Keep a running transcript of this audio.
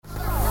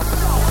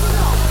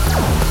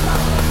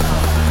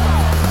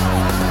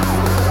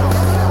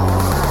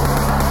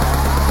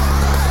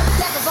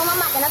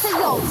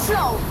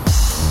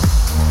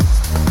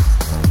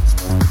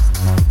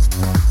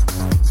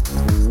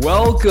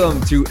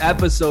Welcome to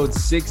episode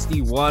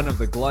 61 of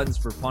the Gluttons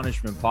for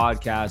Punishment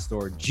podcast,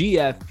 or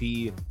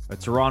GFP, a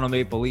Toronto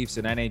Maple Leafs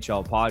and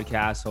NHL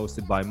podcast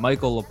hosted by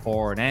Michael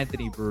Lepore and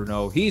Anthony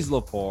Bruno. He's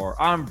Lepore,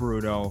 I'm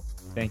Bruno.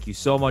 Thank you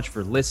so much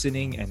for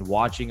listening and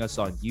watching us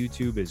on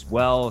YouTube as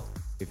well.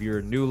 If you're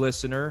a new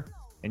listener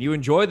and you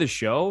enjoy the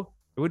show,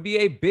 it would be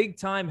a big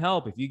time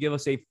help if you give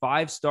us a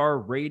 5-star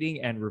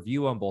rating and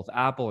review on both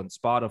Apple and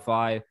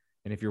Spotify.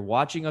 And if you're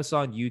watching us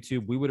on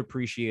YouTube, we would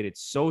appreciate it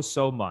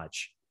so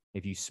much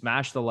if you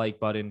smash the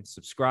like button,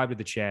 subscribe to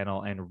the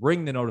channel, and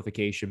ring the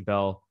notification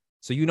bell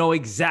so you know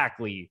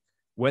exactly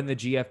when the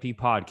GFP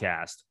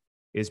podcast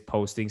is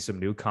posting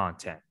some new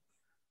content.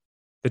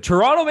 The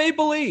Toronto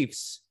Maple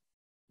Leafs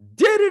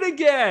did it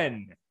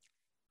again,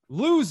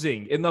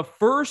 losing in the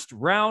first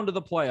round of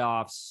the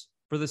playoffs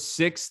for the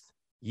 6th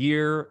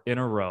year in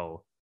a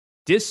row.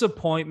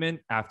 Disappointment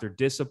after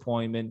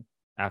disappointment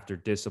after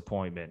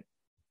disappointment.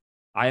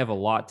 I have a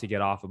lot to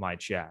get off of my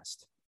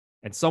chest.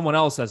 And someone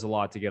else has a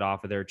lot to get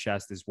off of their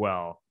chest as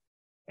well.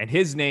 And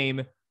his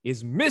name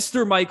is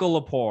Mr.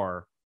 Michael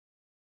Lepore.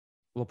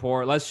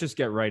 Lepore, let's just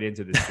get right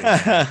into this thing.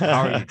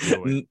 How are you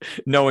doing?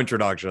 No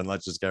introduction.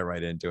 Let's just get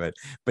right into it.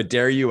 But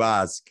dare you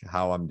ask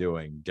how I'm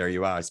doing? Dare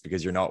you ask?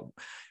 Because you're not...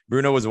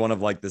 Bruno was one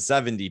of like the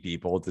 70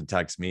 people to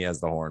text me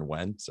as the horn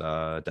went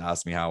to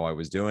ask me how I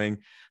was doing.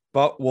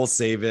 But we'll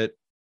save it.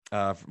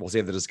 We'll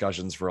save the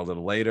discussions for a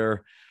little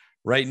later.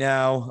 Right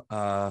now,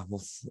 a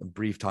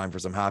brief time for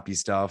some happy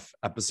stuff.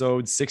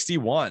 Episode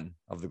 61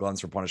 of the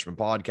Gluttons for Punishment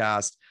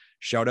podcast.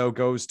 Shout out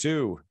goes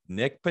to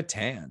Nic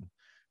Petan,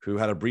 who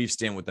had a brief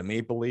stint with the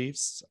Maple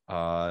Leafs.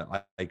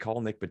 I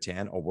call Nic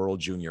Petan a World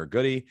Junior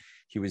goodie.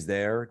 He was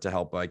there to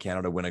help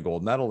Canada win a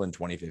gold medal in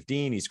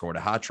 2015. He scored a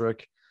hat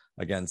trick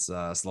against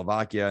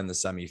Slovakia in the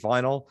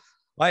semifinal.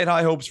 I had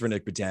high hopes for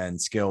Nic Petan,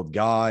 skilled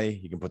guy.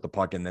 He can put the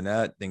puck in the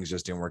net. Things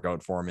just didn't work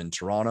out for him in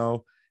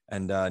Toronto.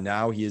 And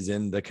now he is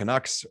in the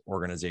Canucks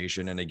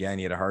organization. And again,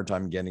 he had a hard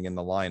time getting in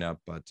the lineup,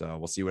 but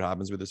we'll see what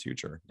happens with his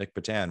future. Nic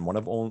Petan,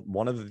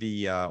 one of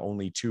the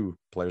only 2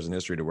 players in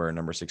history to wear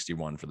number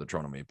 61 for the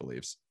Toronto Maple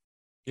Leafs.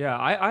 Yeah,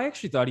 I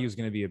actually thought he was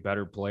going to be a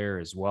better player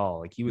as well.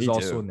 Like he was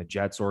also in the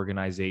Jets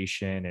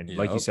organization. And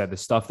like you said, the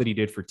stuff that he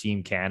did for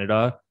Team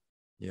Canada,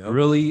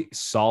 really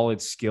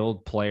solid,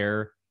 skilled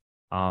player.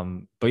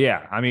 But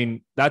yeah, I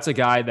mean, that's a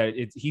guy that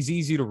he's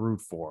easy to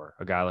root for,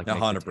 a guy like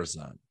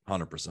 100%.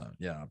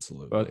 Yeah,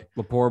 absolutely. But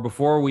Lepore,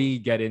 before we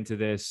get into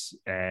this,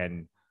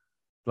 and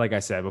like I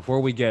said, before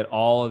we get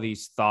all of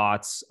these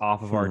thoughts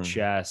off of our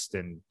chest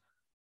and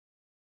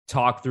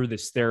talk through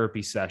this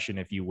therapy session,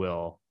 if you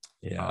will,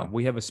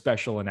 we have a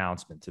special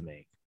announcement to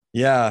make.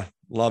 Yeah,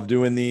 love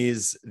doing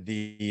these.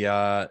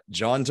 The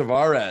John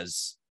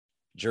Tavares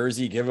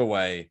jersey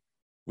giveaway.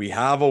 We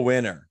have a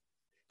winner.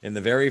 In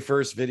the very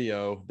first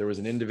video, there was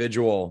an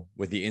individual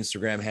with the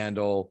Instagram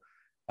handle,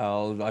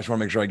 I just want to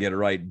make sure I get it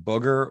right,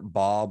 Booger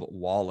Bob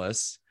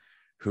Wallace,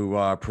 who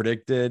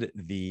predicted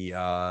the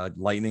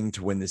Lightning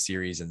to win the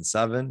series in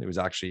 7. It was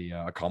actually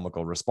a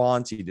comical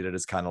response. He did it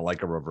as kind of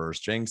like a reverse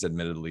jinx,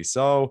 admittedly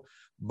so,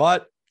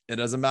 but it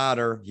doesn't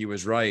matter. He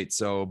was right.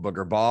 So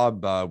Booger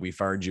Bob, we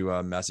fired you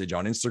a message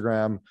on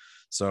Instagram.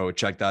 So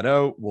check that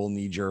out. We'll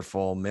need your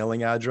full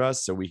mailing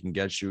address so we can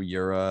get you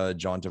your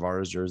John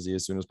Tavares jersey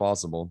as soon as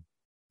possible.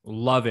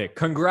 Love it.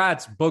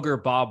 Congrats,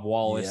 Booger Bob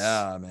Wallace.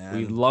 Yeah, man.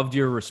 We loved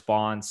your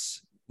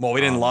response. Well,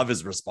 we didn't love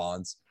his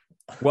response.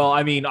 Well,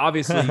 I mean,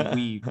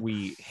 obviously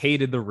we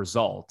hated the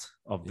result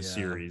of the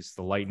series,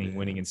 the Lightning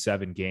winning in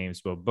 7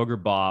 games, but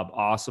Booger Bob,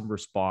 awesome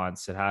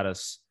response. It had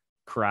us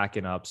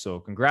cracking up.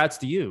 So congrats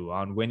to you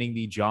on winning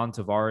the John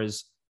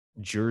Tavares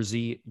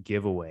jersey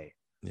giveaway.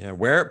 Yeah,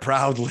 wear it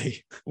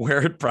proudly.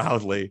 Wear it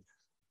proudly.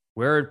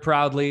 Wear it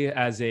proudly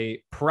as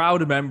a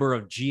proud member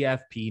of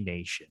GFP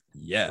Nation.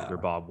 Yeah. Booger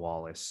Bob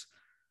Wallace.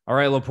 All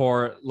right,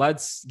 Lepore,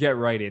 let's get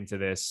right into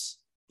this.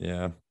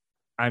 Yeah.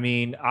 I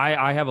mean,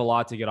 I have a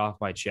lot to get off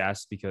my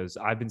chest because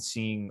I've been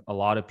seeing a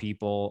lot of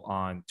people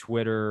on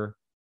Twitter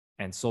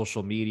and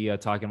social media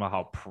talking about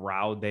how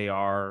proud they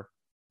are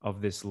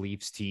of this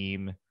Leafs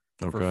team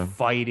for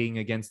fighting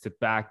against the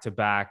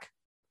back-to-back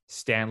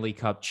Stanley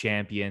Cup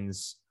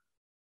champions.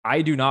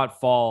 I do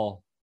not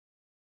fall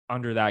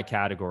under that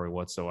category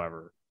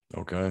whatsoever.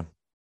 Okay.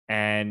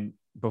 And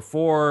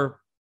before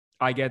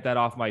I get that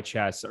off my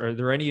chest, are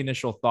there any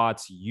initial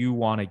thoughts you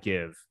want to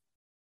give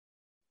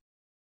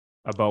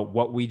about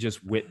what we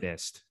just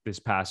witnessed this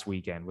past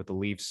weekend with the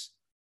Leafs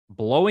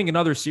blowing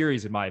another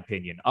series, in my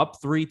opinion, up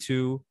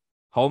 3-2,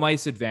 home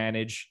ice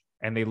advantage,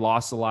 and they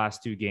lost the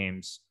last 2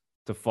 games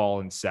to fall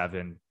in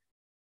 7.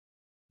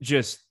 It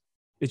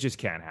just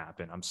can't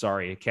happen. I'm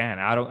sorry. It can't.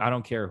 I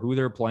don't care who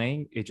they're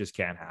playing. It just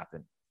can't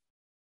happen.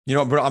 You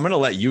know, but I'm going to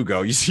let you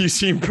go. You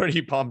seem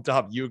pretty pumped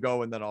up. You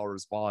go, and then I'll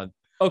respond.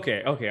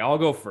 Okay. I'll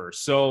go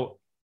first. So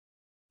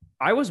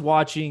I was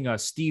watching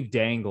Steve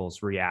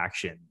Dangle's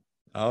reaction.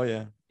 Oh,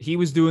 yeah. He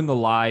was doing the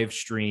live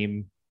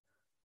stream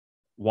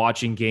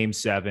watching Game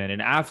 7.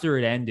 And after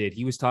it ended,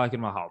 he was talking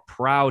about how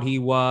proud he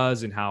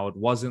was and how it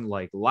wasn't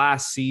like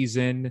last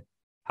season,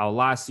 how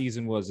last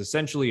season was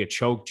essentially a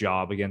choke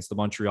job against the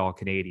Montreal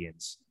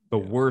Canadiens, the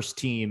worst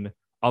team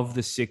of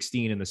the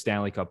 16 in the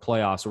Stanley Cup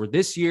playoffs. Or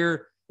this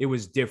year, it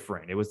was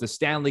different. It was the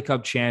Stanley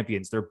Cup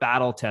champions. They're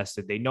battle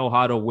tested. They know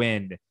how to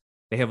win.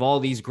 They have all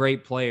these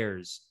great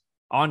players.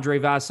 Andrei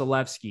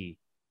Vasilevsky.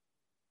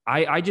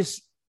 I'm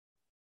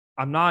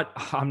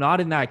not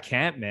in that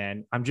camp,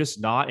 man. I'm just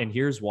not. And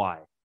here's why.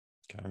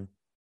 Okay.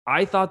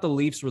 I thought the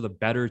Leafs were the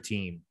better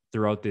team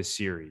throughout this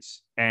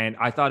series. And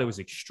I thought it was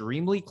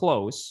extremely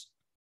close,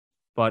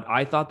 but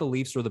I thought the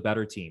Leafs were the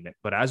better team.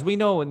 But as we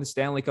know in the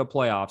Stanley Cup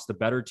playoffs, the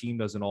better team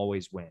doesn't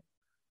always win.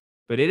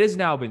 But it has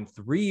now been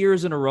 3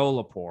 years in a row,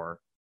 Lepore,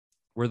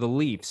 where the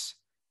Leafs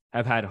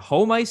have had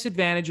home ice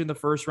advantage in the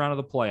first round of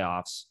the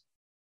playoffs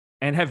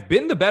and have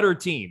been the better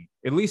team,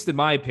 at least in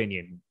my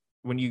opinion,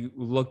 when you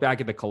look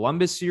back at the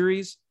Columbus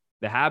series,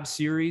 the Habs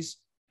series,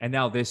 and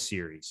now this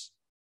series.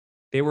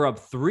 They were up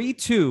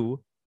 3-2,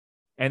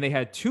 and they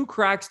had 2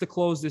 cracks to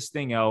close this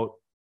thing out,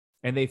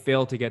 and they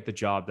failed to get the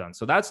job done.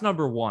 So that's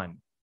number one.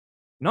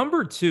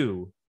 Number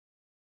two,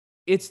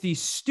 it's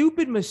these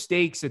stupid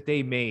mistakes that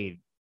they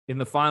made in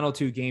the final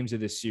 2 games of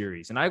this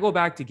series. And I go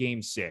back to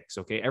game 6,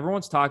 okay?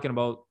 Everyone's talking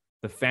about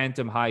the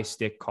phantom high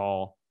stick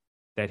call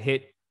that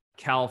hit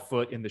Cal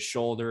Foote in the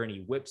shoulder, and he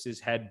whips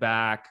his head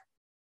back.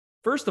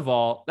 First of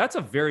all, that's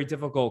a very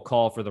difficult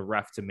call for the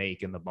ref to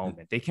make in the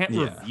moment. They can't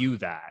review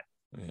that.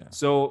 Yeah.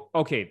 So,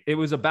 okay, it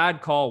was a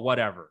bad call,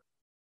 whatever.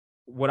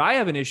 What I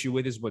have an issue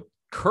with is what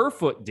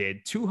Kerfoot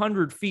did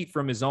 200 feet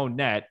from his own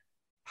net,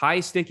 high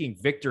sticking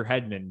Victor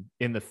Hedman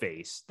in the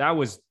face. That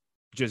was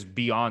just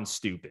beyond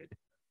stupid.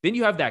 Then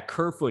you have that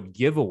Kerfoot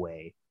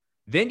giveaway.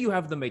 Then you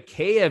have the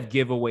Mikheyev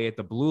giveaway at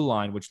the blue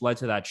line, which led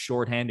to that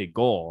shorthanded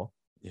goal.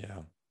 Yeah.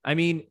 I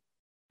mean,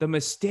 the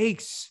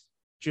mistakes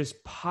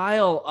just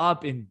pile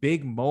up in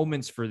big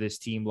moments for this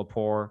team,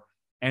 Lepore.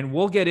 And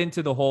we'll get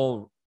into the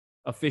whole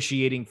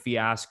officiating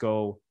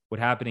fiasco, what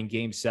happened in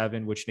game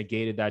 7, which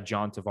negated that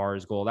John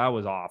Tavares goal. That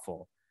was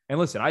awful. And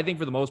listen, I think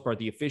for the most part,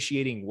 the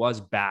officiating was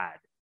bad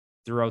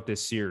throughout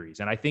this series.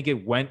 And I think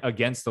it went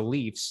against the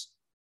Leafs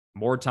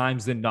more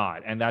times than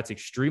not. And that's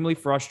extremely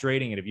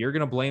frustrating. And if you're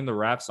going to blame the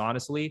refs,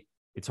 honestly,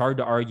 it's hard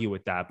to argue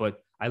with that.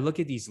 But I look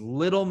at these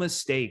little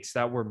mistakes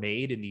that were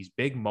made in these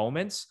big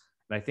moments.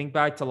 And I think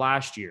back to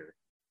last year,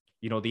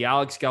 the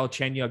Alex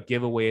Galchenyuk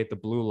giveaway at the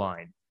blue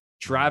line,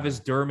 Travis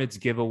Dermott's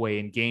giveaway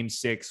in game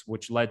 6,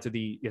 which led to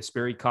the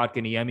Jesperi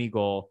Kotkaniemi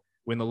goal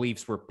when the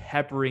Leafs were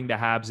peppering the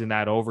Habs in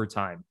that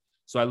overtime.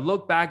 So I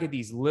look back at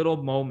these little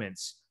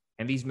moments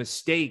and these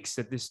mistakes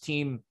that this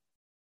team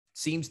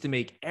seems to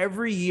make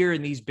every year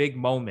in these big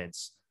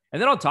moments.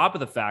 And then on top of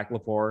the fact,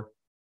 Lepore,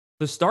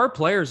 the star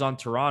players on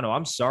Toronto,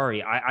 I'm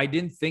sorry, I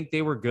didn't think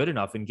they were good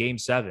enough in game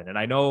 7. And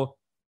I know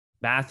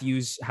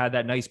Matthews had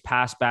that nice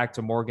pass back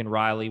to Morgan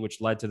Rielly,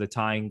 which led to the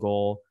tying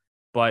goal.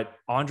 But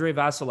Andrei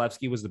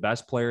Vasilevsky was the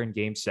best player in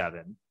game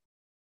 7.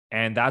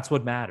 And that's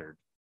what mattered.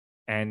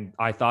 And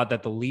I thought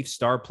that the Leafs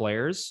star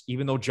players,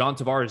 even though John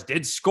Tavares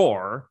did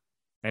score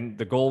and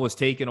the goal was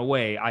taken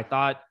away, I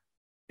thought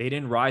they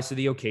didn't rise to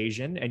the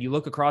occasion. And you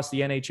look across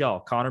the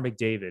NHL, Connor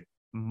McDavid,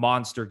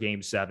 monster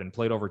game 7,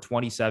 played over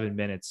 27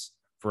 minutes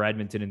for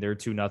Edmonton in their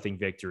 2-0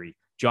 victory.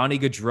 Johnny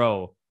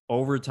Gaudreau,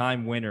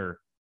 overtime winner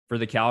for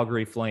the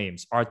Calgary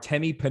Flames.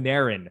 Artemi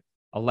Panarin,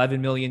 $11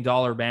 million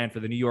man for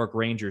the New York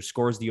Rangers,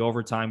 scores the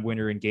overtime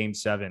winner in game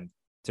 7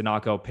 to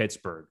knock out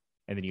Pittsburgh.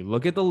 And then you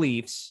look at the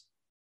Leafs,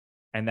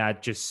 and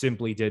that just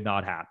simply did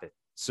not happen.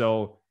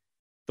 So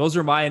those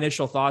are my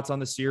initial thoughts on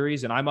the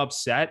series, and I'm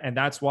upset. And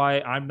that's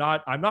why I'm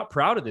not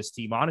proud of this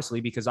team,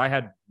 honestly, because I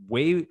had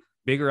way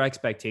bigger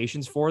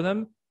expectations for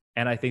them.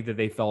 And I think that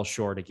they fell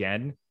short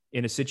again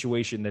in a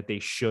situation that they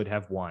should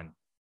have won.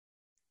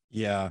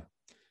 Yeah.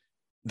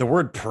 The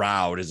word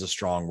proud is a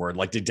strong word.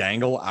 Like, did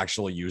Dangle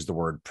actually use the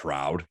word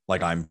proud?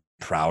 Like, I'm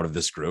proud of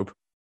this group.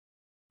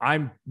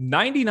 I'm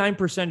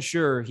 99%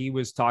 sure he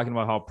was talking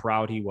about how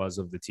proud he was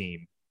of the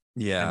team.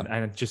 Yeah.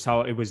 And just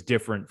how it was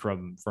different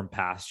from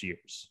past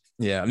years.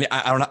 Yeah. I mean,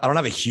 I don't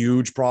have a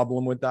huge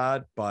problem with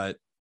that, but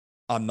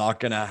I'm not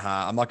going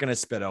to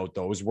spit out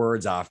those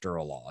words after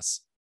a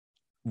loss.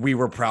 We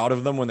were proud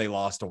of them when they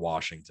lost to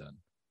Washington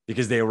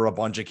because they were a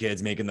bunch of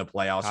kids making the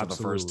playoffs for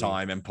the first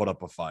time and put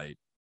up a fight.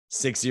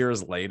 6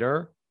 years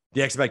later,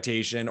 the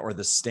expectation, or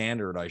the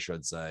standard, I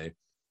should say,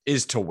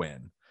 is to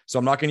win. So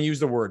I'm not going to use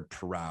the word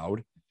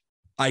proud.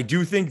 I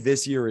do think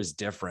this year is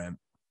different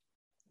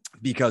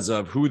because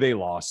of who they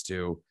lost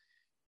to.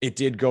 It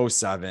did go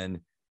 7,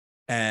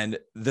 and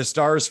the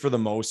Stars, for the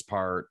most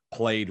part,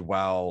 played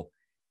well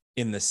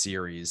in the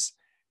series.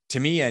 To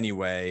me,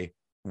 anyway,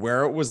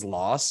 where it was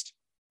lost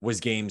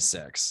was game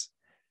 6.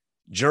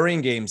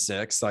 During game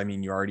 6, I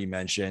mean, you already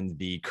mentioned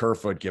the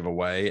Kerfoot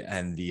giveaway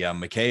and the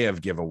Mikheyev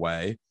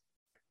giveaway.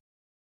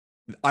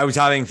 I was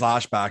having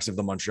flashbacks of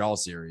the Montreal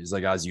series.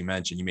 Like, as you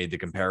mentioned, you made the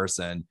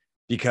comparison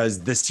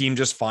because this team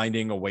just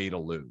finding a way to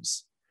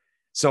lose.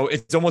 So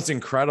it's almost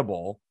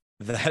incredible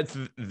that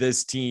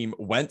this team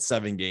went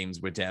 7 games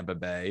with Tampa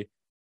Bay,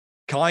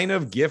 kind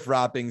of gift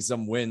wrapping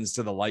some wins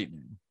to the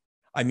Lightning.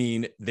 I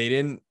mean, they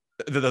didn't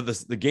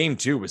The game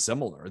two was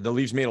similar. The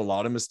Leafs made a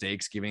lot of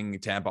mistakes, giving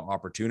Tampa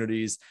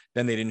opportunities.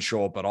 Then they didn't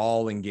show up at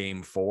all in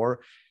game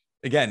four.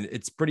 Again,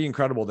 it's pretty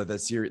incredible that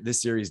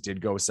this series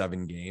did go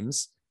 7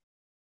 games.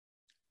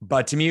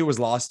 But to me, it was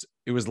lost.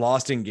 It was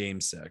lost in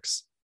game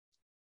 6.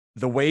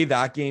 The way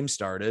that game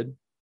started,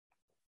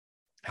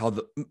 how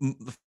the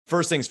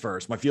first things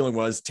first, my feeling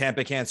was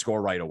Tampa can't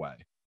score right away.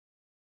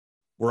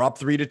 We're up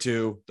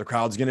 3-2. The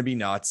crowd's going to be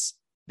nuts.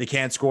 They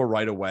can't score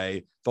right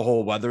away. The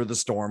whole weather the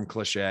storm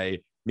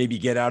cliche, maybe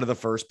get out of the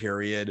first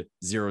period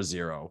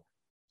 0-0.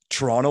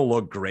 Toronto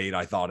looked great,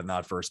 I thought, in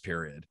that first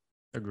period.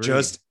 Agreed.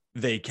 Just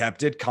they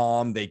kept it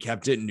calm. They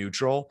kept it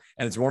neutral.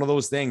 And it's one of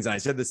those things. And I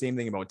said the same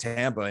thing about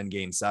Tampa in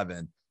game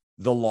 7.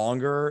 The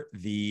longer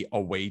the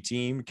away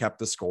team kept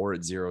the score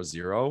at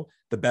 0-0,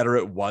 the better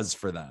it was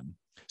for them.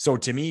 So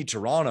to me,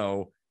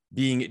 Toronto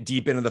being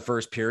deep into the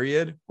first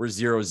period where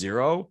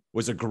 0-0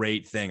 was a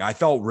great thing. I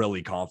felt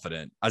really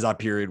confident as that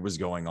period was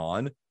going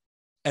on.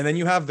 And then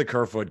you have the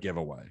Kerfoot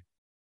giveaway.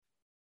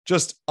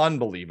 Just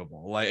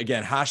unbelievable. Like,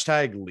 again,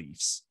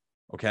 #Leafs.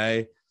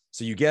 Okay.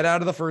 So you get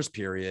out of the first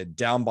period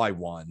down by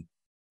 1,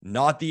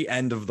 not the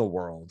end of the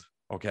world.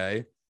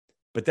 Okay.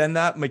 But then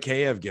that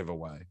Mikheyev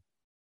giveaway.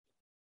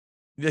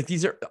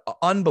 These are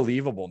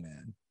unbelievable,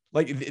 man.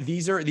 Like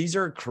these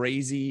are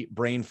crazy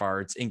brain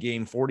farts in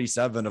game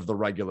 47 of the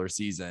regular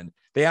season.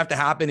 They have to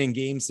happen in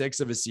game 6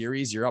 of a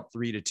series. You're up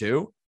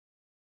 3-2.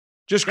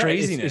 Just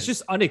craziness. It's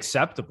just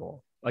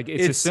unacceptable. Like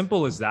it's as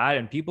simple as that.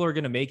 And people are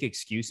going to make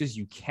excuses.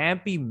 You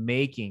can't be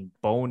making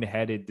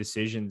boneheaded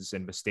decisions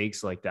and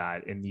mistakes like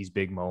that in these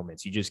big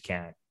moments. You just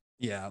can't.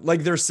 Yeah.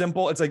 Like they're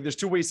simple. It's like, there's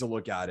 2 ways to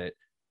look at it.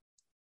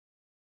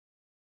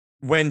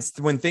 When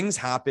things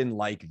happen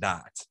like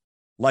that,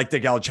 like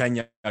the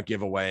Galchenyuk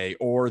giveaway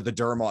or the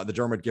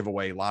Dermott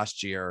giveaway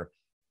last year,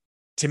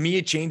 to me,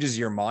 it changes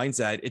your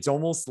mindset. It's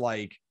almost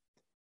like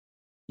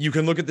you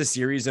can look at the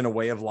series in a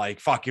way of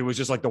like, fuck, it was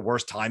just like the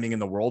worst timing in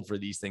the world for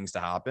these things to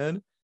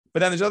happen.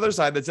 But then there's other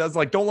side that says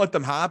like, don't let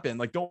them happen.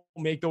 Like, don't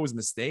make those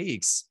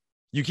mistakes.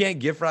 You can't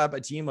gift wrap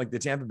a team like the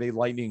Tampa Bay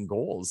Lightning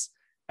goals.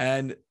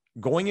 And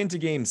going into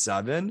game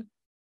 7,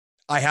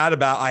 I had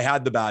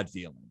the bad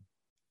feeling.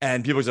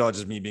 And people say, oh,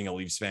 just me being a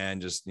Leafs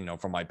fan, just,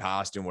 from my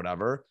past and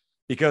whatever,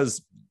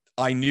 because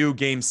I knew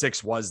game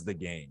 6 was the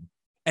game.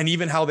 And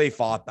even how they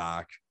fought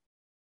back,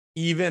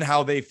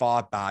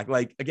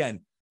 like, again,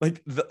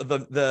 like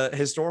the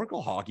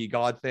historical hockey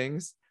god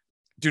things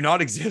do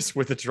not exist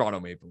with the Toronto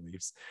Maple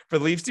Leafs. For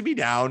the Leafs to be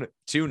down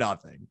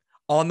 2-0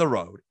 on the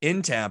road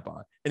in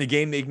Tampa in a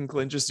game they can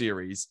clinch a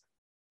series,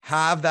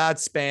 have that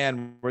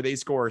span where they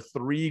score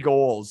 3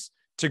 goals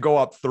to go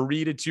up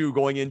 3-2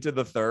 going into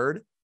the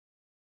third.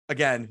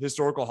 Again,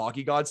 historical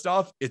hockey god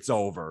stuff, it's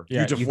over.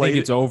 Yeah, you think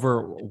it's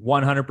over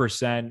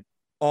 100%.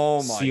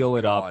 Oh my Seal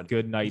it God. up.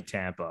 Good night,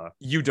 Tampa.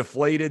 You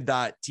deflated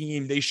that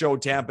team. They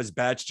showed Tampa's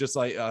bench, just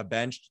like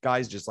bench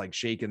guys, just like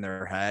shaking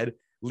their head.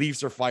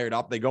 Leafs are fired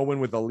up. They go in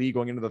with a lead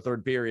going into the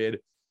third period.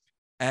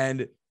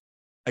 And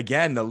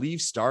again, the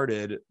Leafs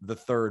started the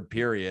third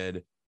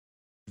period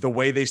the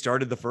way they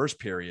started the first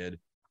period.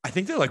 I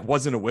think there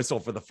wasn't a whistle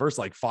for the first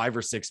 5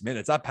 or 6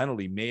 minutes. That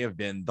penalty may have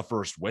been the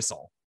first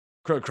whistle.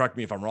 Correct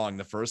me if I'm wrong,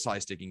 the first high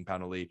sticking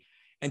penalty.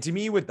 And to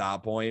me, with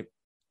that point,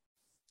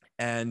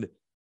 and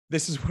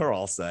this is where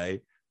I'll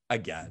say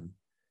again,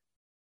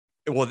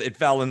 it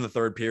fell in the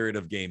third period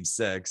of game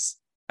 6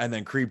 and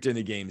then creeped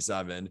into game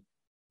 7.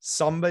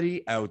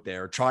 Somebody out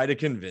there try to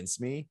convince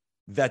me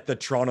that the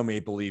Toronto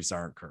Maple Leafs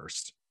aren't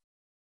cursed.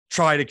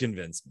 Try to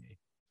convince me,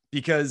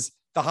 because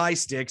the high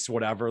sticks,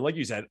 whatever, like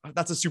you said,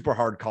 that's a super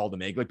hard call to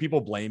make. Like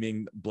people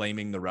blaming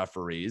the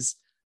referees,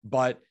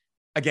 but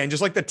again,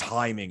 just like the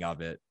timing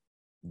of it,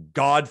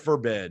 God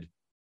forbid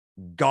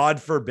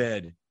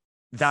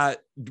that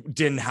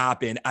didn't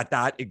happen at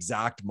that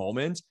exact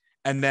moment.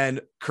 And then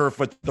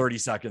Kerfoot 30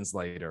 seconds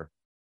later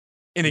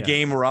in a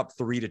game we're up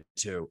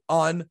 3-2.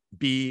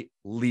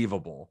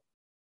 Unbelievable.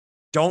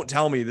 Don't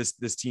tell me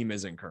this team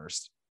isn't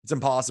cursed. It's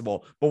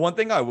impossible. But one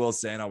thing I will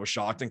say, and I was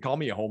shocked, and call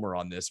me a homer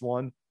on this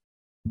one.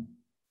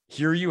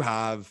 Here you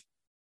have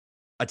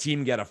a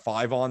team get a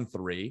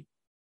 5-on-3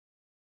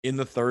 in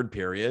the third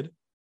period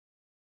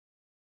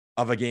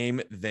of a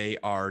game they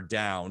are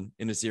down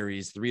in a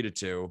series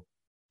 3-2.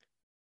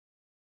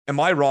 Am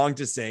I wrong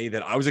to say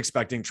that I was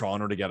expecting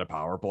Toronto to get a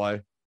power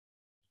play?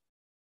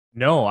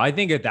 No, I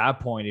think at that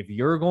point, if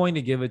you're going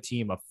to give a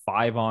team a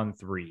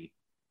 5-on-3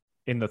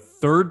 in the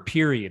third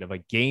period of a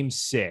game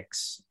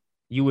 6,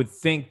 you would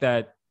think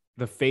that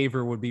the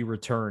favor would be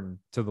returned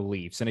to the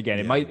Leafs. And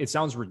again, it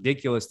sounds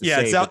ridiculous to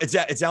say.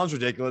 It sounds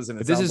ridiculous. And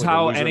this is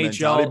how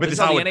NHL, but this is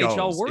how the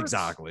NHL works.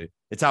 Exactly.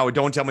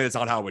 Don't tell me that's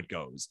not how it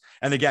goes.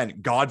 And again,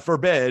 God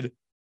forbid,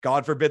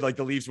 like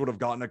the Leafs would have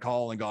gotten a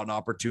call and got an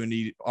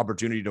opportunity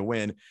to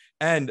win.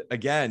 And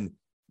again,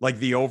 like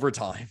the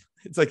overtime,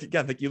 it's like,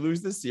 again, like you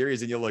lose this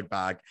series and you look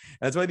back.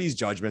 And that's why these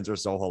judgments are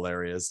so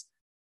hilarious.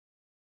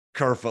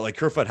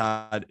 Kerfoot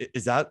had,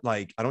 is that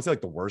I don't say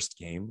the worst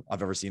game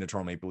I've ever seen a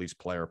Toronto Maple Leafs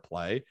player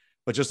play,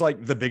 but just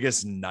the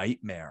biggest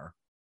nightmare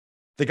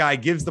The guy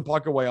gives the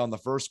puck away on the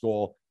first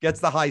goal, gets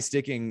the high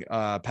sticking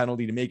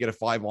penalty to make it a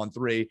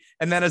 5-on-3,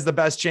 and then has the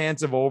best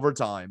chance of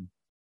overtime.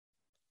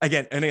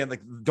 Again,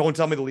 like, don't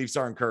tell me the Leafs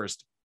aren't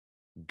cursed.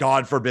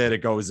 God forbid it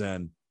goes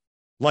in.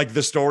 Like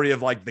the story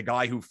of like the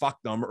guy who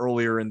fucked them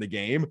earlier in the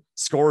game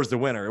scores the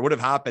winner. It would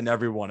have happened to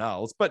everyone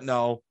else, but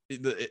no,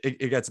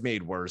 it gets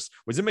made worse.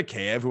 Was it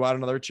Mikheyev who had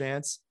another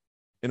chance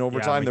in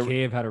overtime? Yeah,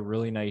 Mikheyev had a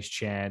really nice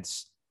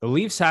chance. The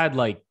Leafs had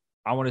like,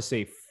 I want to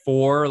say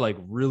 4 like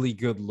really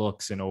good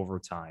looks in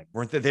overtime.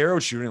 Weren't they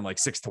out shooting like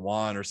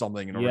 6-1 or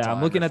something in overtime? Yeah,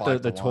 I'm looking at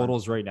the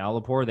totals right now,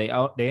 Lepore.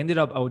 They ended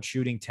up out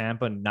shooting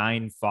Tampa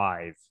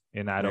 9-5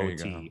 in that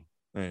OT.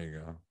 There you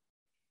go.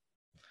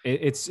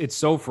 It's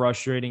so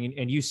frustrating.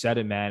 And you said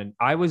it, man.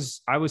 I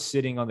was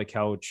sitting on the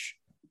couch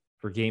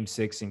for game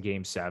 6 and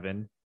game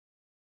 7.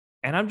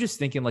 And I'm just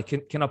thinking,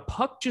 like, can a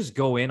puck just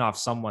go in off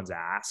someone's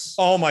ass?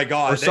 Oh my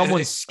God. Or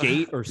someone's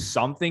skate or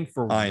something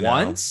for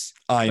once?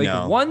 I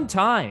know. One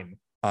time.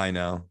 I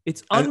know.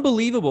 It's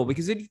unbelievable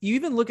because you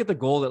even look at the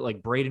goal that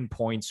like Braden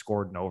Point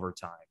scored in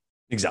overtime.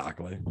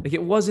 Exactly. Like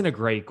it wasn't a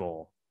great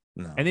goal.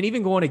 No. And then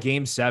even going to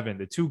game 7,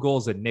 the 2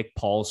 goals that Nick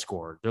Paul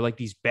scored, they're like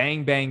these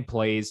bang, bang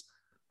plays.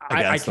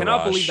 I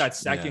cannot believe that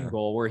second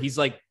goal where he's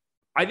like,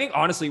 I think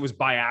honestly it was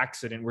by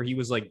accident where he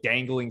was like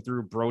dangling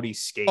through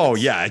Brody's skates. Oh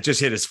yeah, it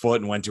just hit his foot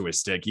and went to his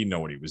stick. You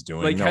know what he was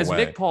doing. Like, has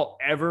Nick Paul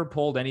ever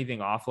pulled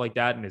anything off like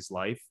that in his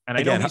life? And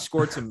I know he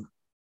scored some.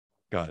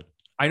 God,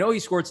 I know he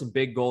scored some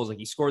big goals. Like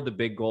he scored the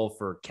big goal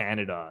for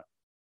Canada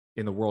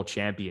in the World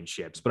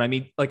Championships. But I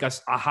mean, like a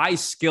high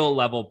skill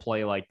level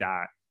play like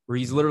that, where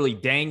he's literally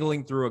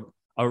dangling through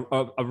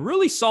a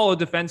really solid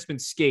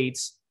defenseman's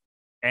skates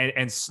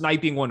and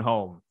sniping one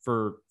home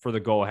for the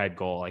go ahead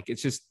goal. Like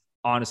it's just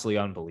honestly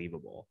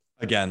unbelievable.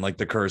 Again, like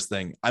the curse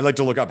thing. I like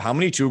to look up how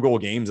many 2-goal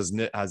games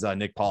has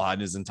Nick Paul had in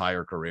his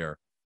entire career.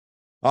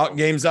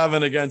 Game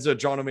 7 against the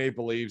Toronto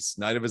Maple Leafs,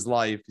 night of his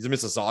life. He's a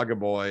Mississauga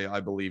boy, I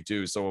believe,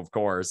 too. So of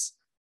course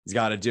he's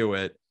got to do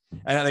it.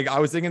 And like I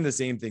was thinking the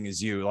same thing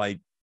as you.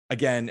 Like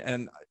again,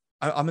 and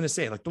I'm gonna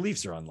say like the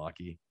Leafs are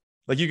unlucky.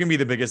 Like you can be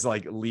the biggest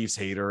like Leafs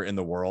hater in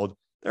the world.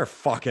 They're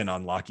fucking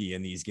unlucky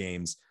in these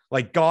games.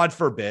 Like God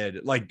forbid,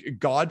 like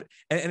God,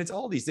 and it's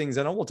all these things.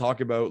 And I will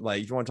talk about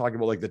like if you want to talk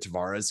about like the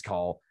Tavares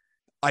call.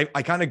 I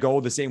kind of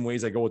go the same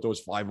ways I go with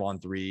those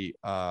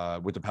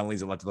 5-on-3 with the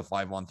penalties that led to the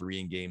 5-on-3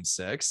 in game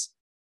 6.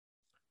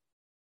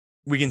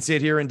 We can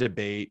sit here and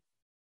debate.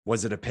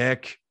 Was it a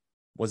pick?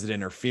 Was it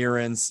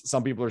interference?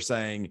 Some people are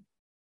saying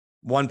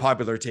one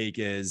popular take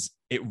is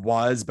it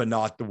was, but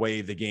not the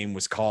way the game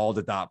was called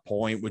at that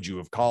point. Would you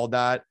have called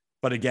that?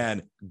 But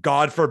again,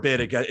 God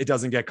forbid it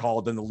doesn't get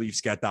called and the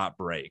Leafs get that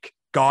break.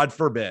 God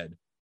forbid.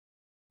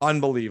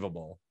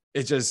 Unbelievable.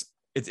 It's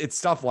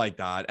stuff like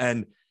that.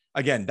 And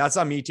again, that's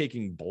not me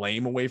taking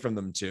blame away from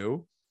them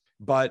too,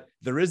 but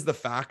there is the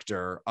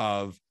factor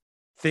of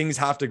things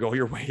have to go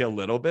your way a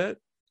little bit.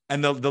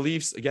 And the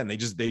Leafs, again, they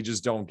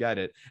just don't get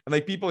it. And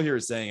like people here are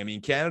saying, I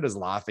mean, Canada's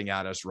laughing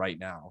at us right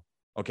now.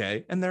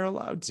 Okay. And they're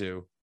allowed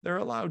to.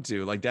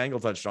 Like Dangle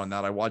touched on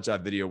that. I watched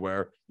that video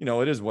where,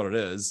 it is what it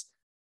is.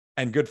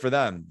 And good for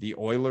them. The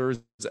Oilers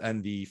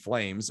and the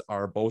Flames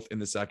are both in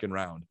the second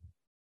round.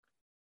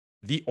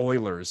 The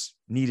Oilers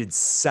needed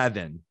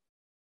 7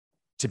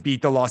 to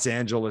beat the Los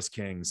Angeles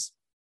Kings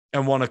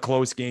and won a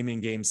close game in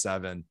game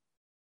 7.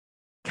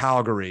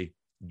 Calgary,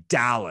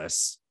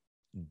 Dallas.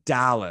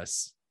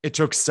 It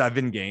took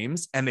 7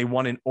 games and they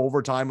won in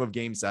overtime of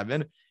game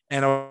 7.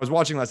 And I was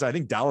watching last night. I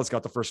think Dallas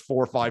got the first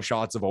 4 or 5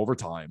 shots of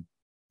overtime.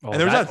 Oh,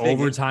 and that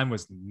overtime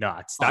was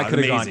nuts. That could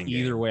have gone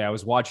either way. I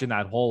was watching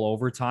that whole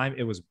overtime.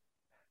 It was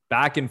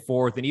back and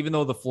forth. And even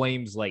though the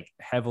Flames like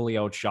heavily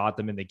outshot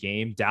them in the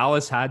game,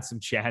 Dallas had some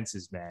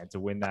chances, man, to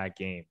win that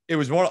game. It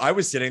was more, I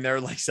was sitting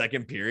there like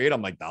second period.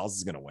 I'm like, Dallas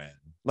is going to win.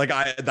 Like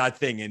that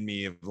thing in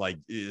me of like,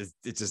 it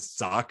just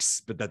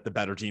sucks, but that the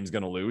better team's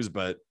going to lose.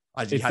 But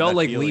it felt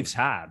like feeling. Leafs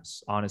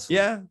Habs, honestly.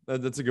 Yeah,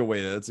 that's a good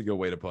way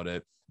to put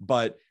it.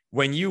 But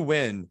when you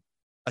win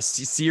a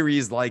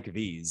series like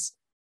these,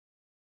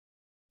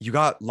 you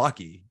got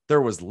lucky.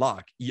 There was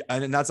luck.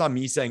 And that's not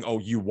me saying, oh,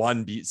 you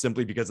won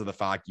simply because of the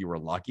fact you were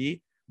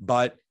lucky,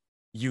 but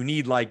you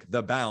need like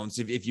the bounce.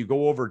 If you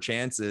go over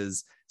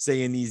chances,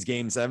 say in these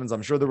game 7s,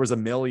 I'm sure there was a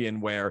million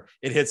where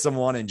it hit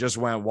someone and just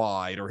went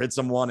wide or hit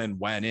someone and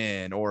went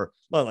in, or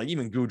like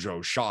even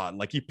Goudreau's shot,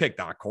 like he picked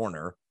that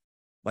corner.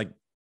 Like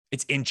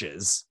it's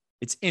inches.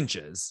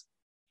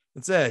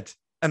 That's it.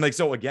 And like,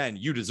 so again,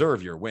 you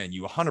deserve your win.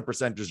 You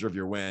 100% deserve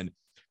your win,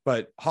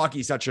 but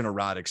hockey's such an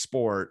erratic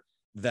sport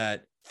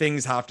that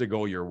things have to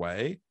go your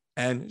way,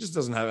 and it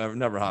just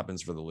never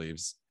happens for the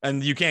Leafs.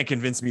 And you can't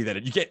convince me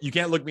that you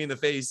can't look me in the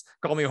face,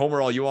 call me a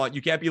homer all you want.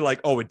 You can't be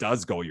like, oh, it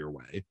does go your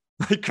way.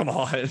 Like, come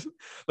on.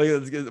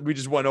 Like we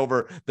just went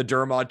over the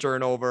Dermott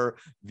turnover,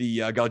 the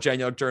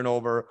Galchenyuk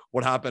turnover,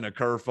 what happened to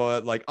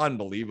Kerfoot, like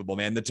unbelievable,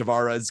 man. The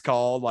Tavares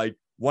call, like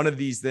one of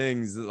these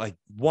things, like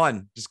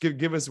one, just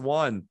give us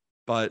one.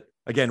 But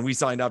again, we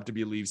signed up to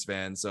be Leafs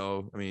fans.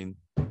 So, I mean,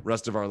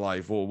 rest of our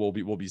life, we'll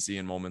be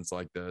seeing moments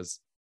like this.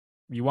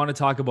 You want to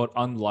talk about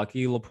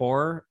unlucky,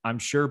 Lepore? I'm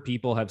sure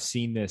people have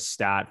seen this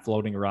stat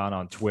floating around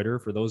on Twitter.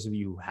 For those of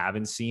you who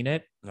haven't seen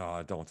it,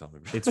 No, don't tell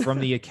me. it's from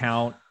the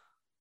account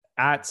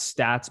at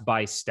Stats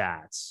by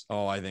Stats.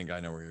 Oh, I think I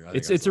know where you're at.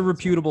 It's a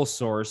reputable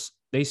source.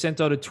 They sent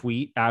out a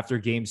tweet after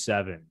Game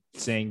 7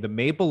 saying the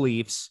Maple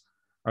Leafs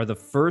are the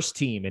first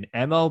team in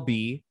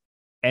MLB,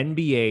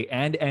 NBA,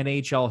 and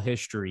NHL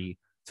history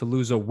to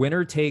lose a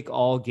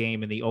winner-take-all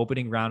game in the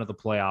opening round of the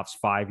playoffs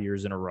 5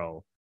 years in a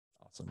row.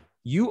 Awesome.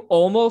 You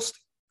almost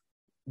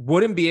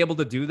wouldn't be able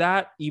to do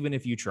that even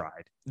if you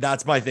tried.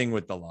 That's my thing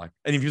with the luck.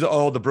 And if you say,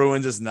 oh, the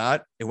Bruins is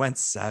not, it went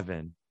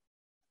 7.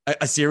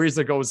 A series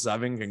that goes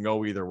 7 can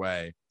go either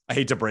way. I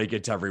hate to break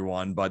it to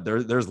everyone, but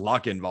there's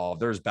luck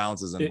involved. There's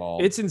bounces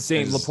involved. It's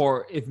insane,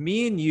 Lepore. If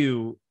me and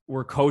you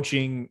were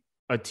coaching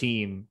a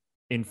team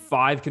in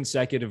 5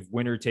 consecutive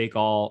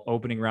winner-take-all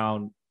opening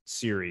round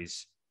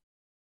series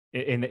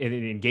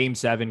in Game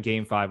 7,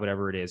 Game 5,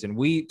 whatever it is, and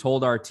we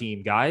told our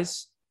team,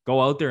 guys, go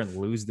out there and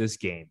lose this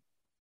game.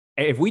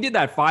 If we did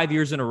that 5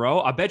 years in a row,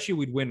 I bet you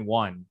we'd win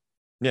one.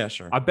 Yeah,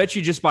 sure. I bet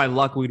you just by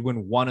luck we'd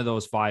win one of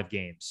those 5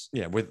 games.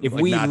 Yeah, if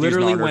we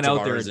literally went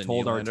out there and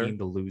told our team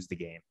to lose the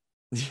game.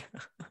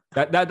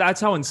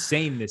 That's how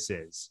insane this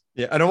is.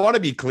 Yeah, I don't want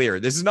to be clear.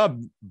 This is not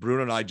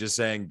Bruno and I just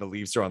saying the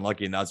Leafs are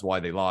unlucky and that's why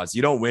they lost.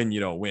 You don't win,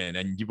 you don't win.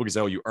 And people can say,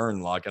 oh, you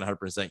earn luck, and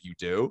 100% you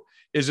do.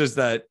 It's just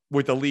that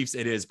with the Leafs,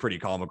 it is pretty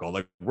comical.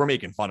 Like, we're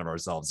making fun of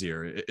ourselves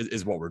here,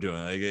 is what we're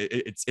doing. Like,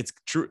 it's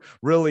true,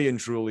 really and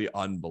truly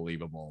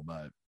unbelievable.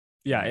 But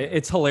yeah,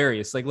 it's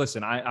hilarious. Like,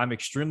 listen, I'm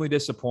extremely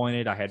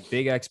disappointed. I had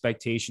big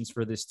expectations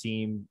for this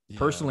team.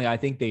 Personally, I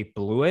think they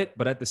blew it.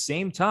 But at the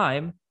same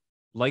time,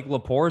 like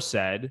Lepore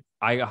said,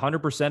 I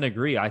 100%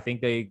 agree. I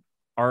think they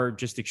are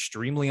just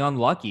extremely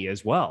unlucky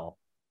as well.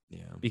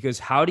 Yeah. Because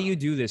how do you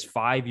do this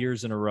 5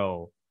 years in a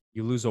row?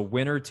 You lose a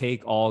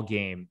winner-take-all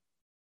game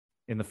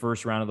in the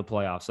first round of the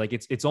playoffs. Like,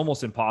 it's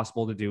almost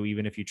impossible to do,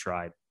 even if you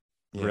tried.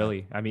 Yeah.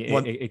 Really. I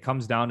mean, it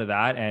comes down to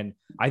that. And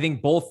I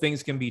think both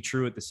things can be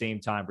true at the same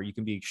time, where you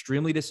can be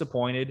extremely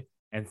disappointed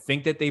and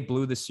think that they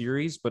blew the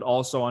series, but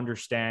also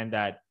understand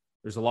that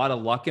there's a lot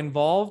of luck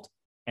involved.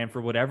 And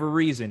for whatever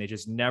reason, it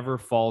just never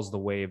falls the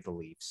way of the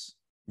Leafs.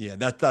 Yeah,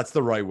 that's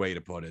the right way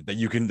to put it, that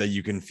you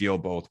can feel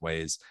both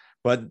ways.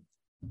 But,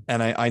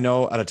 and I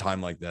know at a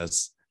time like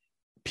this,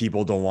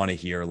 people don't want to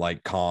hear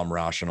like calm,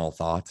 rational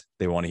thought.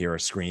 They want to hear a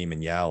scream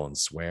and yell and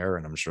swear.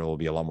 And I'm sure there'll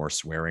be a lot more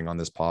swearing on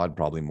this pod,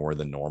 probably more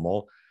than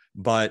normal.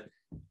 But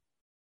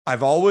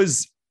I've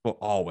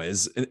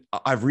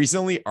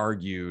recently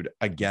argued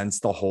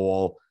against the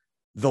whole,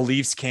 the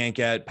Leafs can't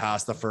get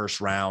past the first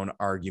round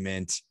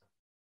argument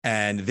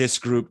and this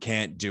group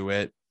can't do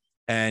it.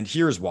 And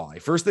here's why.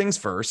 First things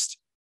first,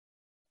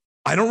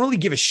 I don't really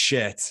give a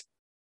shit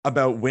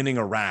about winning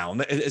a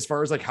round as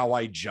far as like how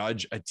I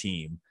judge a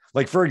team.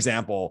 Like, for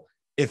example,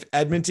 if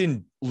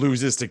Edmonton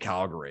loses to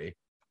Calgary,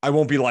 I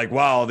won't be like,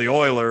 wow, the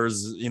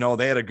Oilers,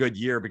 they had a good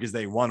year because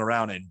they won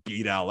around and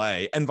beat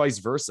LA, and vice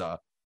versa.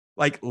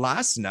 Like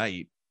last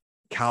night,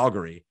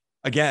 Calgary,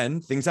 again,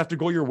 things have to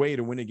go your way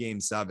to win a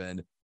Game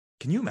 7.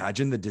 Can you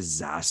imagine the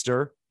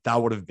disaster that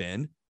would have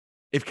been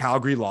if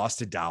Calgary lost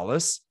to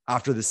Dallas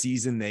after the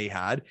season they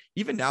had?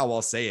 Even now,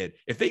 I'll say it.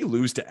 If they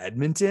lose to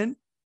Edmonton,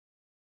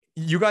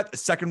 you got a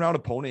second round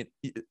opponent.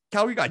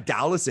 Calgary got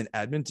Dallas and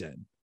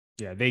Edmonton.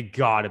 Yeah, they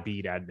got to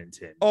beat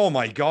Edmonton. Oh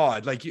my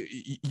God. Like,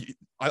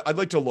 I'd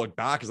like to look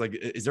back.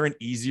 Is there an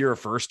easier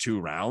first 2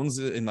 rounds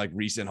in like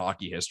recent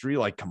hockey history?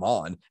 Like, come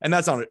on. And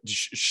that's not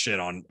shit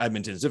on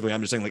Edmonton specifically.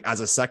 I'm just saying, like, as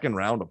a second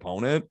round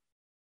opponent,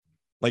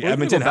 like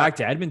Edmonton. Go back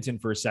to Edmonton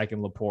for a second,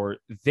 Lepore.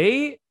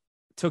 They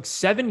took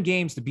 7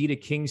 games to beat a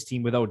Kings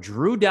team without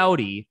Drew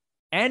Doughty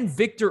and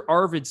Victor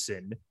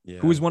Arvidsson,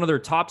 who was one of their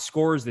top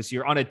scorers this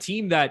year, on a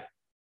team that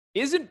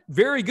isn't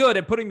very good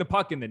at putting the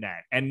puck in the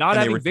net. And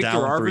having Victor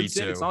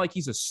Arvidsson, it's not like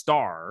he's a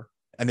star.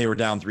 And they were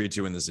down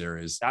 3-2 in the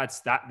series.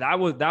 That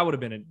would have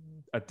been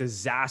a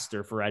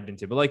disaster for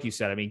Edmonton. But like you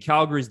said, I mean,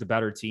 Calgary's the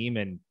better team.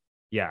 And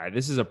yeah,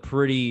 this is a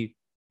pretty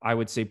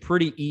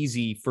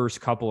easy first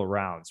couple of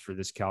rounds for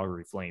this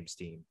Calgary Flames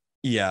team.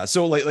 Yeah.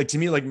 So like to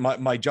me, like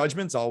my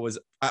judgment's always,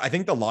 I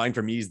think the line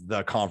for me is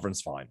the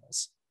conference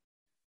finals.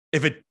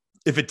 If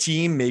a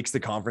team makes the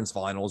conference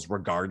finals,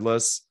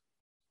 regardless,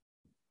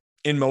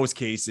 in most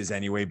cases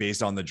anyway,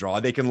 based on the draw,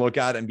 they can look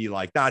at it and be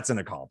like, that's an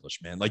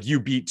accomplishment. Like, you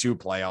beat 2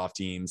 playoff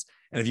teams.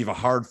 And if you have a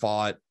hard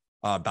fought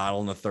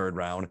battle in the third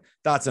round,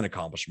 that's an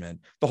accomplishment.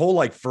 The whole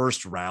like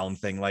first round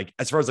thing, like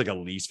as far as like a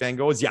Leafs fan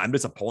goes, yeah, I'm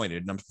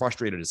disappointed and I'm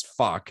frustrated as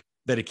fuck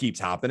that it keeps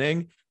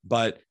happening.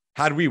 But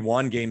had we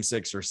won Game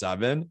 6 or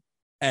 7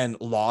 and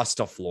lost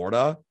to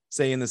Florida,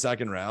 say in the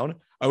second round,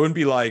 I wouldn't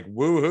be like,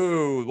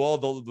 woohoo, well,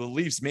 the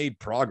Leafs made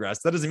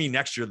progress. That doesn't mean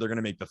next year they're going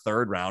to make the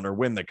third round or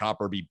win the cup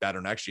or be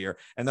better next year.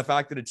 And the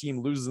fact that a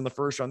team loses in the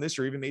first round this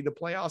year, even didn't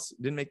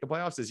make the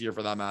playoffs this year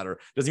for that matter,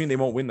 doesn't mean they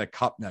won't win the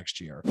cup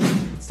next year.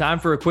 It's time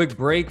for a quick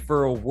break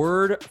for a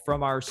word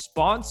from our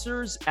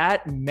sponsors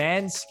at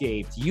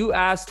Manscaped. You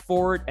asked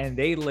for it and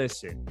they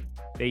listened.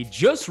 They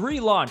just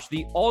relaunched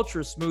the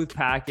Ultra Smooth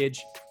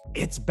package.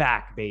 It's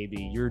back,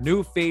 baby. Your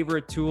new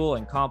favorite tool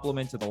and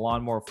complement to the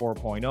Lawnmower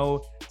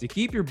 4.0 to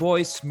keep your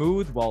boys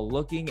smooth while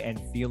looking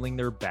and feeling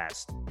their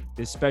best.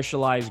 This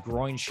specialized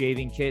groin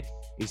shaving kit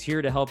is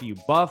here to help you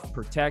buff,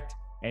 protect,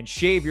 and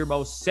shave your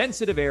most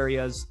sensitive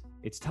areas.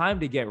 It's time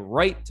to get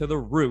right to the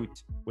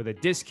root with a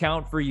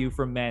discount for you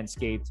from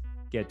Manscaped.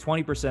 Get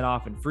 20%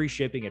 off and free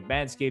shipping at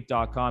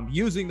manscaped.com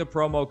using the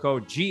promo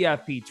code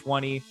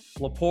GFP20.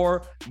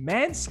 Lepore,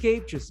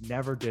 Manscaped just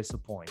never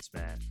disappoints,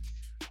 man.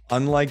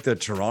 Unlike the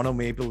Toronto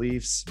Maple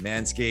Leafs,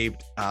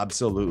 Manscaped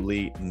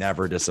absolutely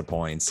never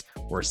disappoints.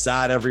 We're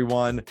sad,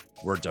 everyone.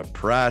 We're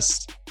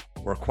depressed.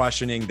 We're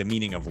questioning the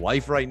meaning of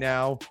life right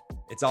now.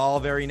 It's all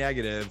very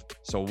negative.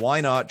 So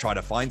why not try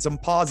to find some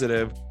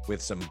positive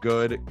with some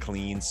good,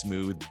 clean,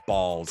 smooth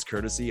balls,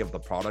 courtesy of the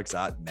products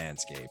at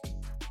Manscaped.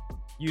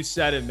 You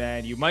said it,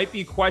 man. You might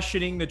be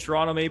questioning the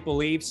Toronto Maple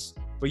Leafs,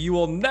 but you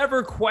will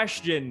never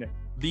question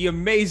the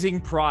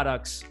amazing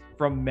products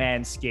from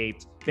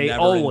Manscaped. They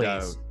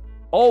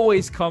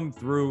always come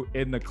through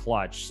in the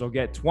clutch. So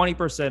get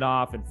 20%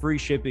 off and free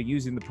shipping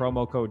using the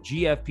promo code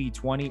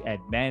GFP20 at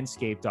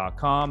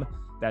manscaped.com.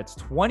 That's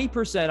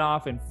 20%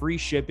 off and free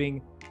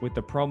shipping with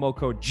the promo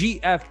code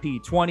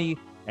GFP20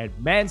 at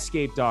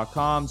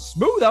manscaped.com.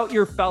 Smooth out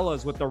your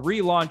fellas with the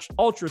relaunched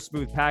Ultra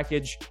Smooth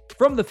package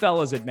from the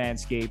fellas at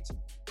Manscaped.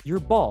 Your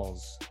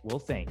balls will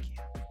thank you.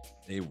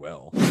 They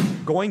will.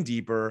 Going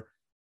deeper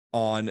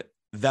on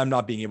them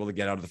not being able to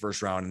get out of the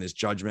first round and this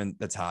judgment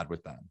that's had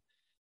with them.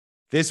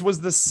 This was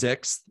the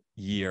 6th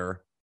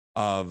year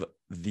of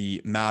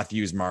the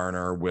Matthews,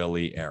 Marner,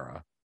 Willie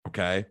era.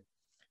 Okay.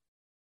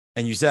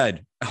 And you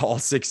said all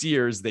 6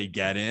 years they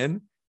get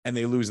in and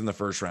they lose in the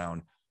first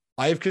round.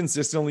 I have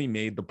consistently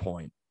made the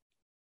point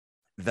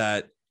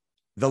that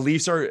the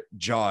Leafs are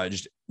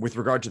judged with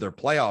regard to their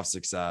playoff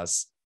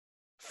success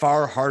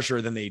far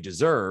harsher than they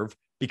deserve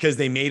because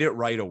they made it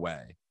right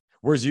away.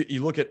 Whereas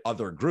you look at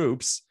other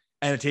groups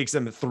and it takes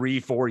them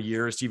 3-4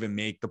 years to even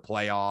make the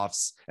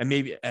playoffs, and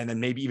then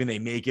maybe even they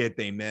make it,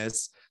 they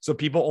miss. So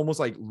people almost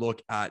like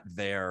look at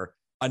their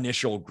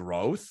initial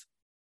growth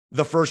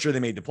the first year they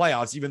made the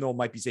playoffs, even though it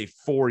might be, say,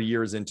 4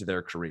 years into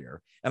their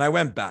career. And I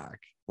went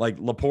back, like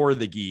Lepore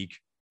the Geek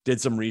did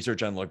some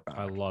research and looked back.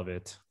 I love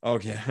it.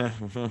 Okay.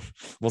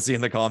 We'll see in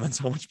the comments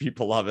how much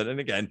people love it. And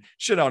again,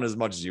 shit on as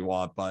much as you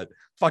want, but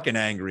fucking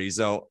angry.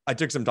 So I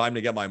took some time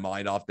to get my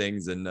mind off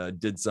things and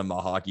did some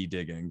hockey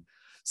digging.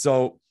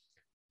 So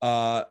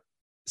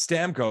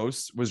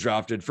Stamkos was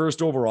drafted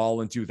first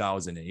overall in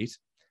 2008,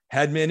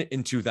 Hedman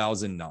in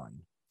 2009.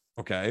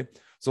 Okay.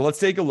 So let's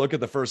take a look at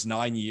the first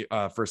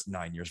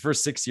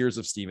 6 years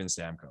of Steven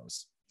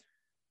Stamkos.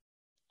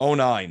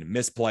 2009,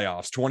 missed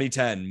playoffs.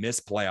 2010,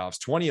 missed playoffs.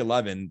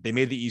 2011, they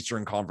made the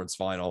Eastern Conference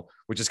Final,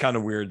 which is kind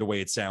of weird the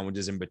way it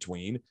sandwiches in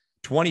between.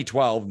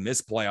 2012,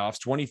 missed playoffs.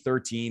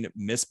 2013,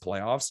 missed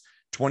playoffs.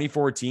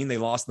 2014, they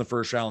lost in the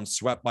first round,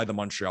 swept by the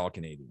Montreal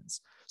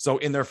Canadiens. So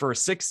in their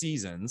first 6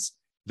 seasons,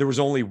 there was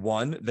only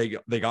one.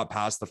 They got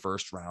past the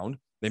first round.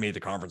 They made the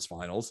conference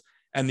finals.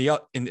 And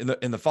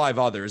in the 5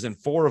 others, and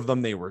 4 of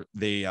them, they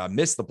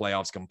missed the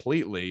playoffs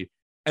completely.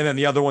 And then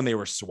the other one, they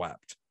were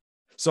swept.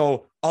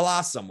 So I'll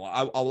ask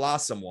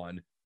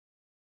someone,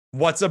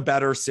 what's a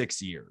better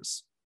 6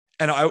 years?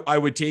 And I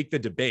would take the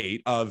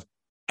debate of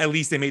at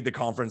least they made the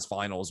conference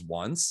finals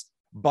once.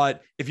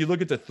 But if you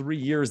look at the 3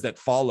 years that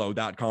follow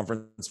that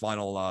conference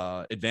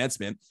final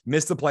advancement,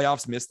 missed the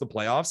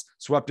playoffs,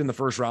 swept in the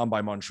first round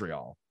by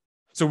Montreal.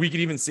 So we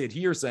could even sit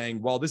here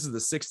saying, well, this is the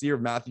 6th year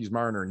of Matthews,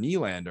 Marner,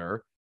 Nylander,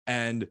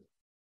 and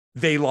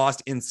they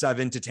lost in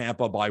 7 to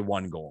Tampa by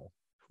 1 goal.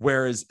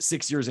 Whereas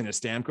 6 years into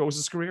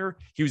Stamkos' career,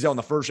 he was out in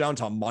the first round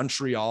to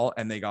Montreal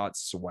and they got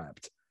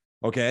swept.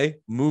 Okay,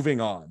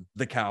 moving on.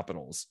 The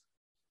Capitals.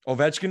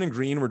 Ovechkin and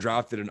Green were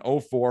drafted in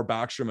 2004,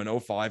 Backstrom in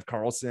 2005,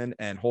 Carlson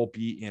and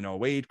Holtby in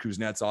 2008,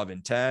 Kuznetsov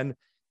in 2010,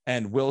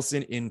 and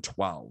Wilson in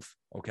 2012.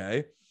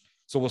 Okay,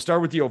 so we'll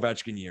start with the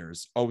Ovechkin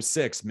years.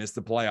 2006, missed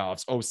the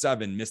playoffs.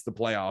 2007, missed the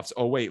playoffs.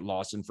 2008,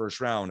 lost in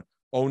first round.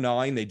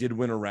 2009, they did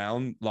win a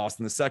round, lost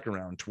in the second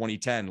round.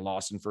 2010,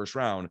 lost in first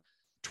round.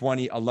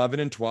 2011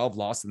 and 12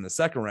 lost in the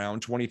second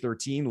round.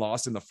 2013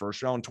 lost in the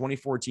first round.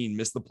 2014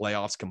 missed the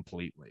playoffs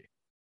completely.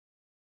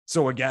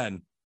 So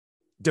again,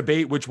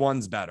 debate which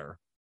one's better.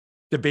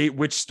 Debate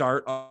which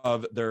start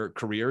of their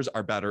careers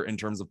are better in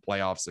terms of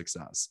playoff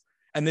success.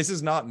 And this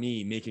is not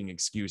me making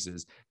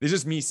excuses. This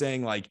is me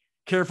saying, like,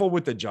 careful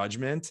with the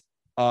judgment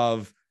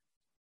of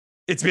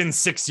it's been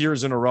 6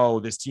 years in a row.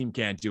 This team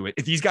can't do it.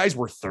 If these guys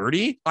were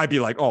 30, I'd be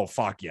like, oh,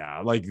 fuck yeah.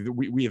 Like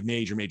we have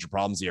major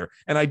problems here.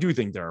 And I do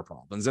think there are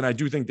problems and I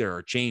do think there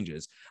are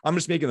changes. I'm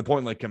just making the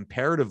point, like,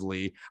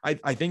 comparatively,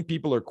 I think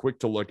people are quick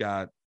to look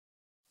at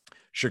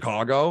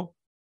Chicago,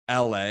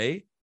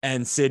 LA,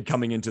 and Sid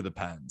coming into the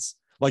Pens.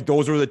 Like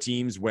those were the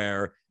teams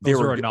where those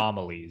were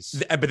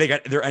anomalies. But they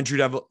got their entry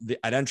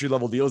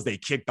level deals. They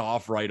kicked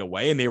off right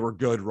away and they were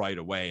good right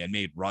away and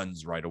made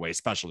runs right away,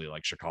 especially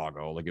like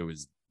Chicago. Like it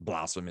was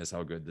blasphemous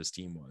how good that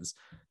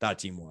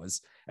team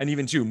was. And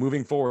even too,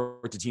 moving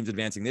forward to teams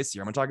advancing this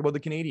year, I'm going to talk about the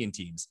Canadian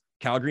teams,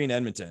 Calgary and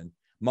Edmonton.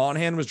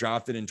 Monahan was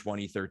drafted in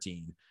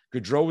 2013.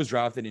 Gaudreau was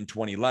drafted in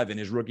 2011.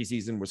 His rookie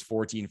season was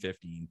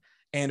 14-15.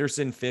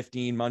 Anderson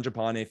 15,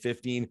 Mangiapane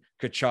 15,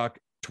 Tkachuk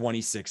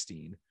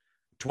 2016.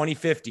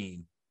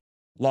 2015,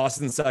 lost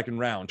in the second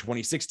round.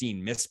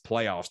 2016, missed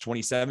playoffs.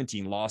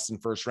 2017, lost in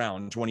first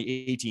round.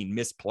 2018,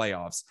 missed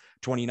playoffs.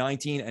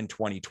 2019 and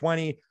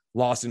 2020,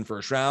 lost in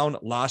first round.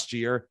 Last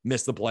year,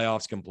 missed the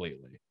playoffs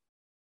completely.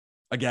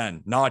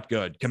 Again, not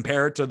good.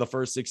 Compare it to the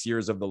first 6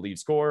 years of the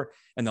Leafs core,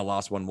 and the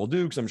last one will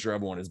do because I'm sure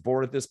everyone is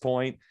bored at this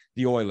point.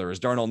 The Oilers,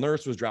 Darnell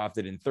Nurse was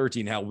drafted in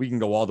 13. Hell, we can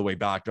go all the way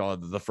back to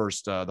the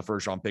first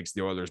round picks of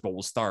the Oilers, but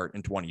we'll start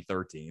in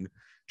 2013.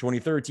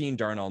 2013,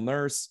 Darnell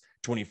Nurse.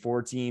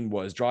 2014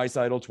 was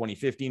Draisaitl.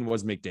 2015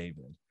 was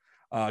McDavid.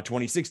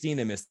 2016,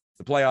 they missed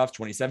the playoffs.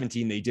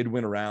 2017, they did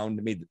win a round,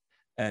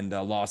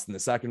 lost in the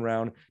second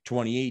round.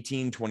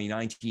 2018,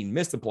 2019,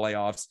 missed the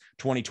playoffs.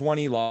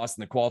 2020, lost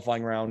in the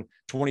qualifying round.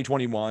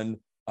 2021,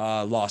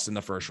 lost in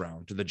the first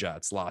round to the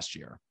Jets last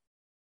year.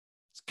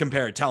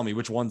 Compare it. Tell me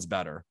which one's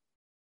better.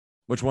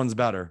 Which one's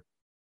better?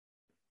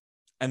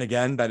 And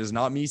again, that is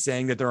not me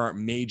saying that there aren't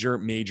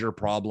major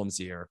problems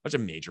here. Bunch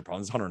of major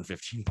problems.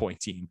 115-point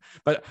team.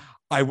 But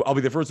I'll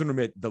be the first one to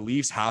admit the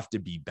Leafs have to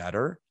be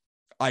better.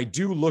 I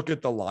do look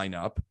at the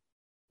lineup,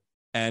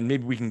 and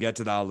maybe we can get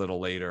to that a little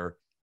later.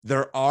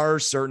 There are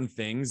certain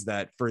things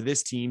that for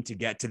this team to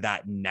get to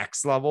that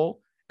next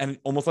level, and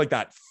almost like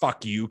that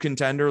fuck you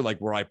contender, like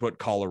where I put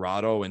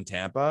Colorado and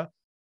Tampa,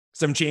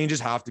 some changes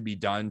have to be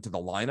done to the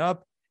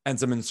lineup and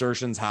some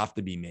insertions have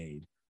to be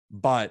made.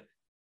 But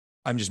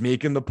I'm just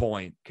making the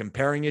point,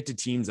 comparing it to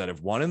teams that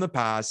have won in the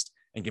past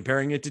and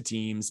comparing it to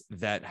teams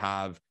that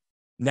have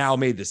now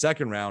made the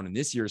second round in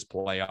this year's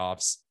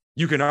playoffs.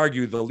 You can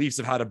argue the Leafs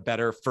have had a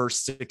better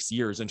first 6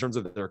 years in terms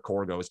of their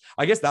core goes.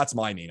 I guess that's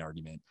my main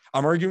argument.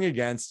 I'm arguing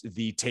against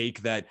the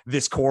take that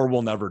this core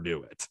will never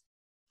do it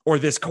or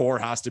this core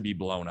has to be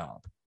blown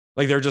up.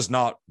 Like they're just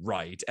not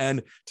right.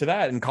 And to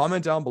that, and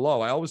comment down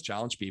below, I always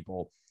challenge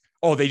people.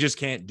 Oh, they just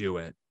can't do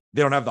it.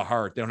 They don't have the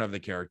heart. They don't have the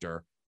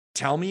character.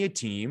 Tell me a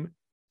team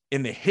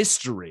in the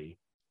history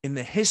of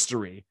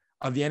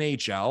the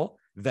NHL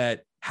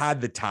that had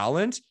the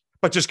talent,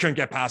 but just couldn't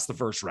get past the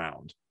first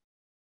round.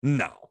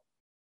 No.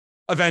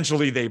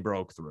 Eventually they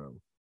broke through.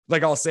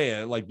 Like I'll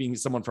say it, like being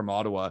someone from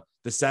Ottawa,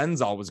 the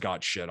Sens always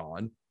got shit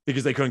on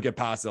because they couldn't get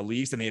past the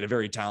Leafs and they had a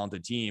very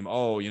talented team.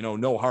 Oh,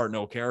 no heart,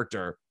 no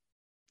character.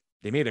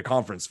 They made a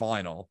conference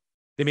final.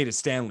 They made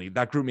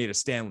that group made a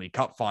Stanley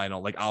Cup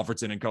final, like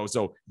Alfredson and co.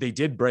 So they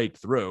did break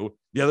through.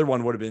 The other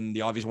one would have been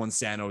the obvious one,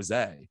 San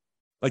Jose.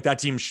 Like that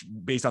team,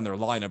 based on their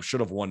lineup, should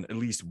have won at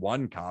least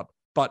one cup.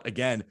 But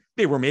again,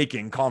 they were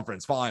making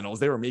conference finals.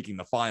 They were making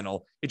the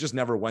final. It just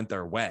never went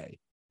their way.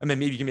 And then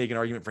maybe you can make an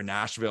argument for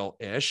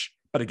Nashville-ish.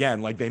 But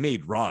again, like they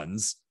made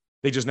runs.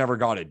 They just never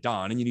got it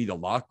done. And you need the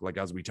luck, like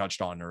as we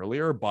touched on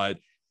earlier. But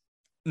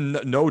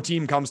no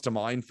team comes to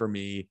mind for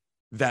me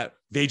that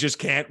they just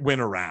can't win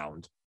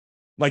around.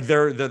 Like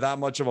they're that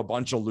much of a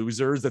bunch of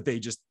losers that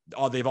they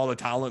have all the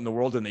talent in the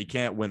world and they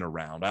can't win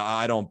around.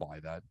 I don't buy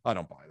that.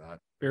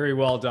 Very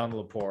well done,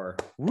 Lepore.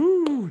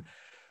 Woo!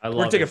 We're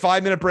gonna take a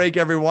 5-minute break,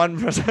 everyone.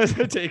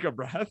 Take a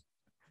breath.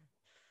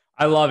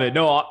 I love it.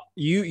 No,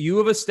 you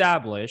have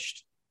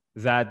established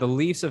that the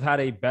Leafs have had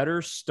a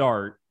better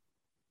start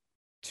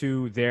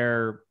to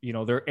their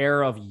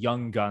era of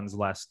young guns,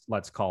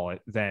 let's call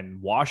it, than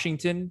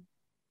Washington,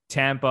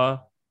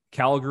 Tampa,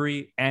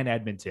 Calgary, and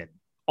Edmonton,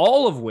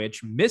 all of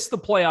which missed the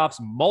playoffs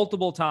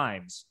multiple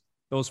times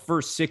those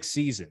first 6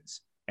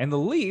 seasons. And the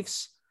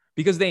Leafs,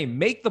 because they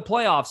make the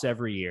playoffs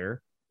every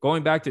year,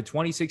 going back to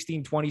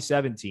 2016,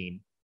 2017,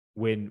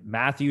 when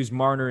Matthews,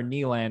 Marner, and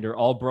Nylander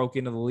all broke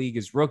into the league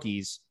as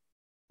rookies,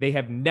 they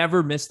have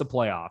never missed the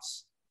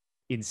playoffs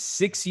in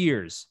 6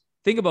 years.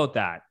 Think about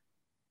that.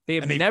 They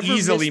have never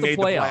easily missed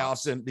the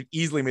playoffs. And they've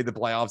easily made the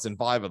playoffs in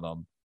 5 of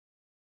them.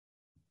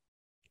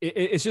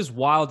 It's just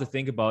wild to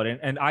think about it.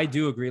 And I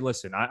do agree.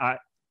 Listen, I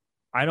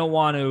don't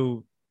want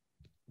to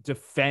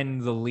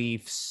defend the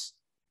Leafs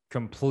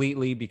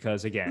completely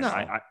because, again,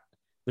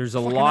 there's a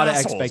lot of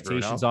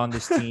expectations on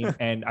this team.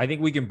 And I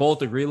think we can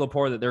both agree,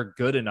 Lepore, that they're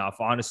good enough,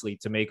 honestly,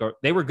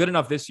 they were good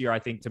enough this year, I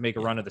think, to make a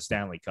run at the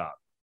Stanley Cup.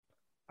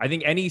 I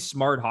think any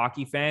smart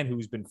hockey fan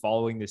who's been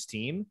following this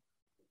team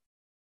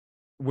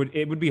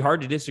would be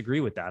hard to disagree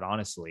with that,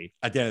 honestly.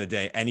 At the end of the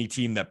day, any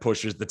team that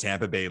pushes the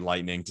Tampa Bay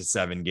Lightning to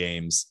 7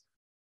 games,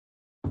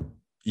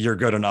 you're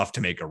good enough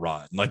to make a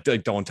run. Like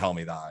don't tell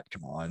me that.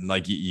 Come on.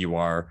 Like you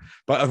are.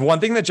 But one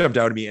thing that jumped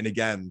out at me, and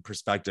again,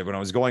 perspective, when I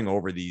was going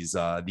over these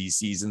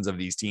seasons of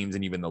these teams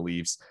and even the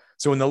Leafs.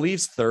 So in the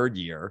Leafs' 3rd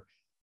year,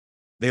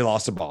 they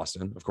lost to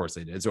Boston. Of course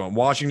they did. So in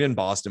Washington,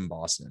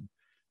 Boston.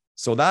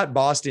 So that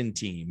Boston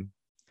team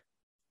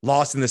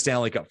lost in the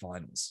Stanley Cup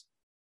Finals.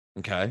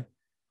 Okay.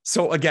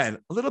 So again,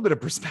 a little bit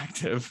of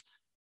perspective.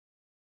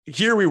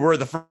 Here we were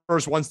the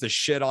first ones to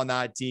shit on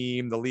that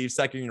team. The Leafs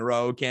second in a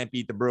row, can't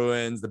beat the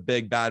Bruins, the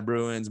big bad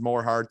Bruins,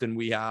 more heart than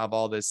we have,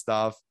 all this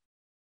stuff.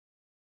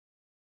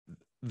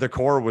 The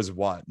core was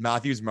what?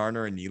 Matthews,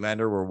 Marner, and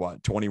Nylander were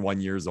what?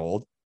 21 years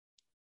old.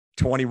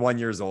 21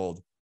 years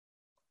old.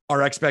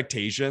 Our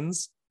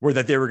expectations were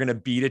that they were going to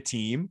beat a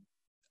team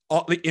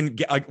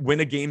win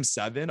a game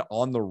 7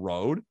 on the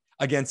road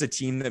against a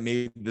team that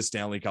made the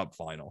Stanley Cup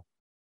final.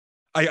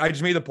 I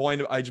just made the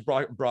point. I just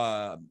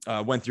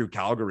went through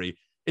Calgary.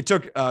 It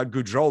took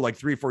Gaudreau like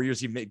 3 or 4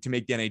 years to make the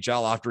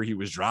NHL after he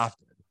was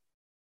drafted.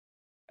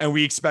 And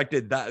we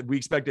expected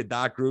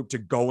that group to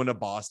go into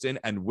Boston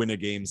and win a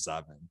game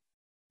 7.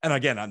 And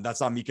again,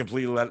 that's not me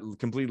completely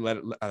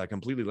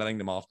letting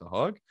them off the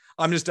hook.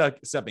 I'm just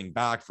stepping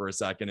back for a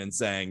second and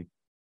saying,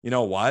 you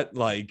know what?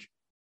 Like,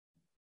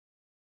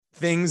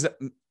 things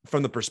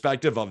from the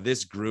perspective of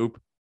this group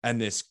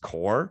and this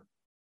core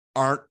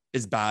aren't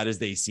as bad as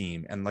they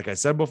seem. And like I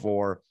said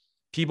before,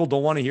 people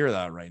don't want to hear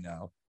that right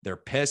now. They're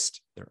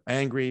pissed. They're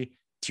angry.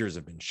 Tears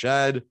have been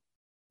shed.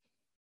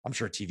 I'm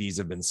sure TVs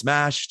have been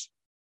smashed.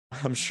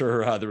 I'm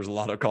sure there was a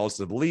lot of calls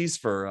to the police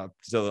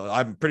so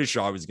I'm pretty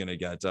sure I was going to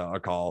get a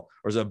call,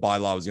 or a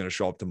bylaw was going to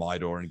show up to my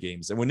door in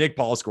games. And when Nick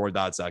Paul scored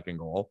that second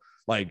goal,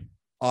 like,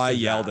 I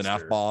yelled an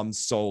F-bomb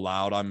so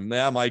loud.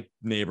 My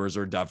neighbors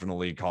are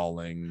definitely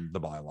calling the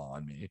bylaw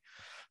on me.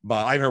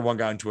 But I heard one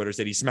guy on Twitter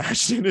said he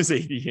smashed in his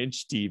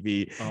 80-inch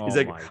TV. Oh,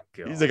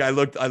 he's like, I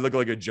look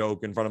like a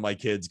joke in front of my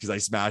kids because I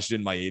smashed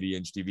in my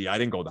 80-inch TV. I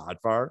didn't go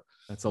that far.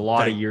 That's a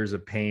lot of years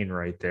of pain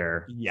right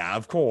there. Yeah,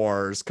 of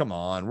course. Come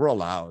on, we're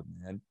allowed,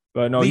 man.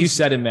 But no, you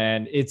said it,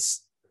 man.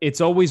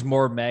 It's always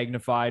more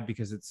magnified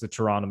because it's the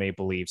Toronto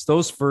Maple Leafs.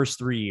 Those first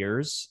 3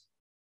 years,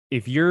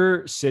 if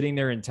you're sitting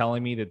there and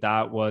telling me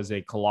that was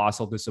a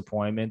colossal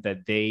disappointment,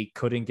 that they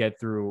couldn't get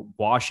through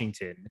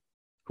Washington,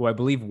 who I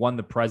believe won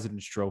the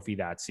President's Trophy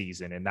that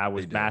season, and that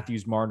was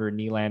Matthews, Marner, and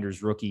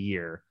Nylander's rookie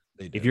year.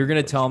 If you're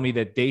going to tell me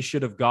that they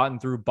should have gotten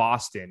through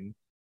Boston,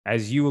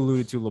 as you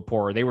alluded to,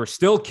 Lepore, they were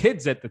still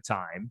kids at the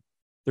time.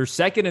 Their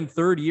second and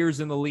third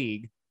years in the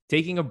league,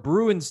 taking a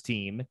Bruins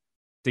team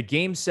to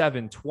game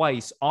 7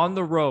 twice on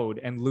the road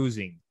and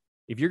losing.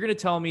 If you're going to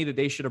tell me that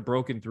they should have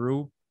broken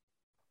through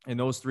in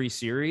those 3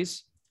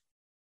 series,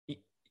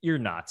 you're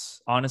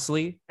nuts,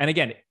 honestly. And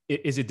again,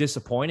 is it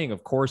disappointing?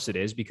 Of course it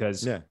is,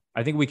 because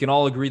I think we can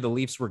all agree the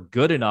Leafs were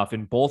good enough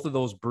in both of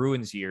those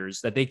Bruins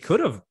years that they could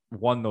have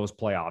won those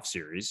playoff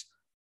series.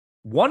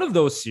 One of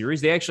those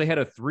series, they actually had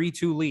a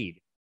 3-2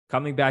 lead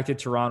coming back to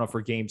Toronto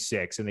for game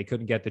 6, and they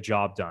couldn't get the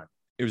job done.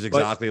 It was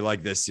exactly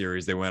like this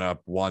series. They went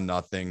up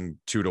 1-0,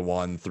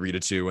 2-1,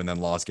 3-2, and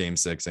then lost game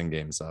 6 and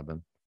game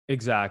 7.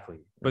 Exactly.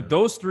 But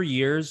those 3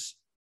 years,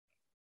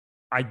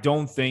 I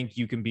don't think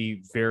you can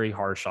be very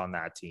harsh on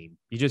that team.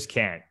 You just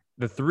can't.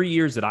 The 3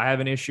 years that I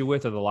have an issue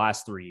with are the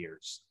last 3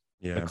 years.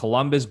 Yeah. The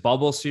Columbus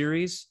bubble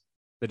series,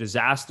 the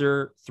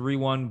disaster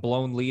 3-1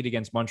 blown lead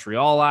against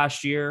Montreal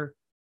last year,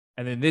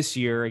 and then this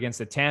year against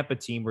the Tampa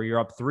team where you're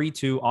up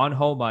 3-2 on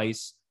home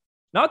ice.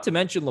 Not to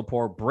mention,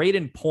 Lepore,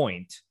 Braden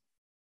Point,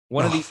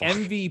 one of the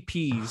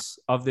MVPs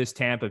of this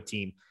Tampa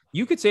team.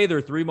 You could say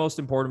their 3 most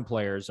important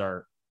players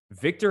are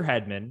Victor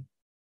Hedman,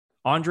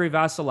 Andrei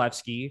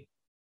Vasilevsky,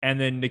 and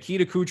then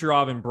Nikita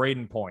Kucherov and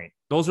Braden Point.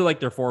 Those are like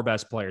their 4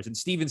 best players. And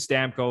Steven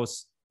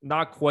Stamkos,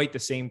 not quite the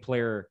same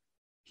player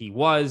he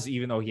was,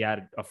 even though he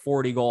had a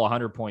 40-goal,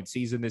 100-point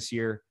season this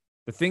year.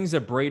 The things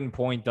that Braden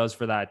Point does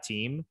for that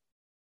team,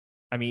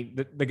 I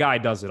mean, the guy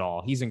does it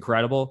all. He's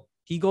incredible.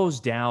 He goes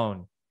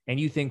down, and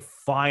you think,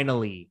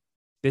 finally,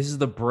 this is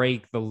the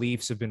break the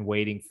Leafs have been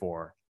waiting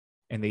for,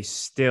 and they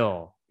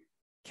still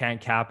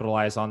can't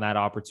capitalize on that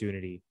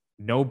opportunity.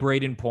 No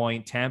Braden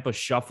Point. Tampa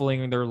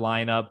shuffling in their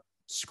lineup,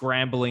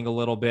 scrambling a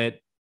little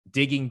bit,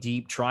 digging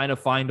deep, trying to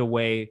find a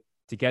way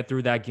to get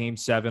through that game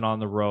 7 on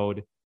the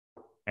road.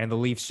 And the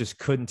Leafs just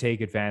couldn't take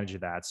advantage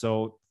of that.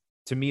 So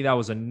to me, that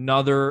was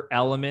another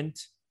element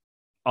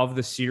of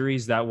the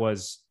series that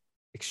was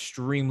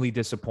extremely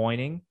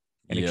disappointing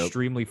and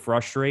extremely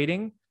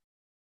frustrating.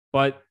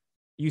 But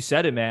you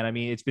said it, man. I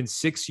mean, it's been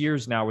 6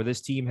 years now where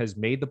this team has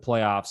made the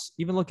playoffs.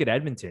 Even look at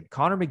Edmonton.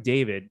 Connor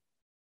McDavid,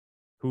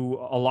 who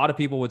a lot of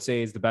people would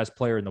say is the best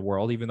player in the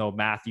world, even though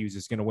Matthews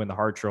is going to win the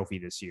Hart Trophy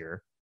this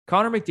year.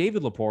 Connor McDavid,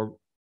 Lepore,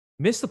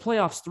 missed the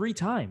playoffs 3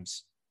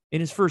 times in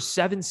his first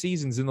 7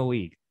 seasons in the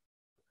league.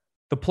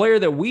 The player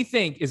that we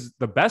think is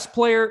the best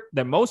player,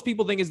 that most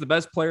people think is the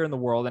best player in the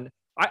world. And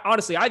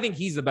I think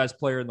he's the best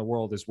player in the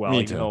world as well,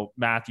 even though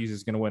Matthews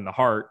is going to win the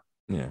Hart.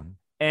 Yeah.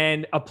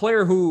 And a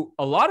player who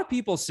a lot of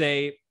people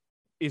say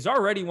is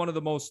already one of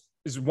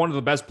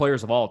the best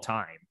players of all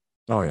time.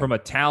 From a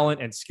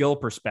talent and skill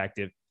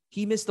perspective.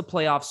 He missed the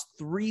playoffs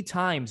 3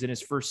 times in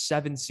his first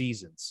 7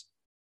 seasons.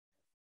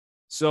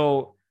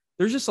 So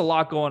there's just a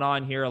lot going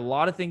on here. A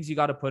lot of things you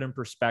got to put in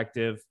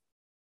perspective.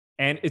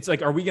 And it's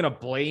like, are we going to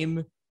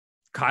blame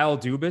Kyle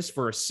Dubas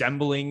for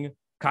assembling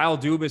Kyle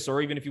Dubas,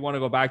 or even if you want to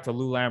go back to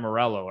Lou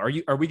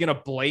Lamoriello, are we going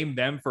to blame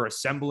them for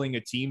assembling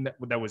a team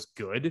that was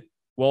good?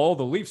 Well,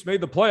 the Leafs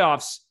made the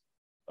playoffs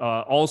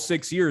all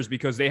 6 years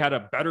because they had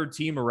a better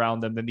team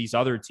around them than these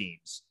other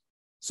teams.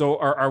 So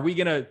are we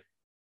gonna?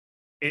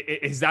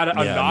 Is that a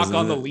knock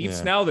on the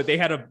Leafs now that they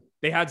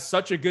had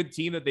such a good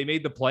team that they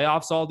made the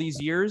playoffs all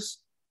these years?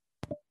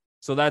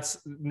 So that's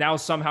now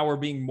somehow we're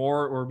being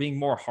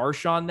more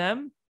harsh on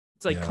them.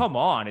 It's like, come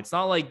on. It's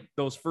not like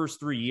those first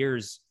 3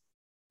 years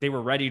they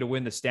were ready to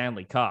win the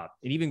Stanley Cup.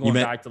 And even going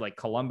back to like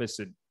Columbus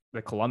and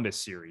the Columbus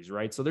series,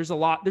 right? So there's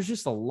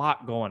just a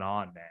lot going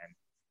on, man.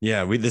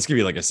 Yeah, this could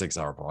be like a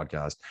 6-hour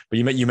podcast. But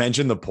you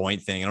mentioned the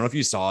point thing. I don't know if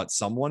you saw it.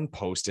 Someone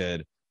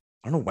posted,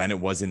 I don't know when it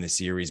was in the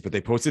series, but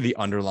they posted the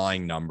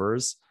underlying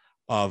numbers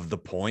of the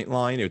point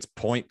line. It's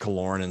Point,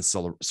 Killorn, and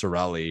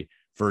Cirelli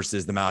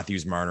versus the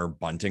Matthews, Marner,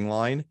 Bunting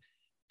line.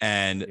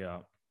 And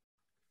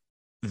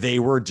they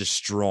were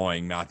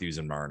destroying Matthews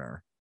and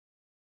Marner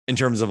in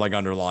terms of like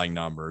underlying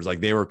numbers.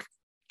 Like they were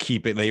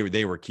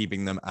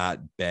keeping them at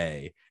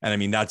bay. And I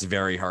mean, that's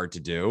very hard to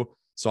do.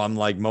 So I'm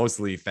like,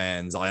 mostly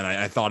fans. And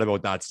I thought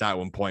about that stat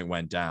when Point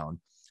went down.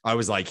 I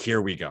was like,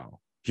 here we go.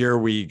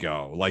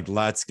 Like,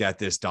 let's get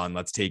this done.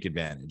 Let's take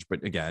advantage.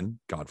 But again,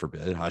 God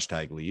forbid,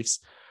 #Leafs.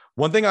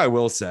 One thing I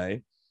will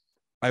say,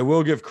 I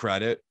will give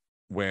credit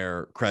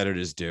where credit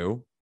is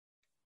due.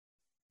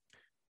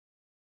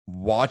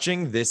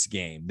 Watching this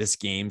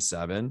game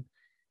 7,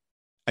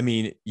 I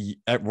mean,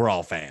 we're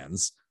all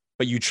fans,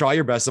 but you try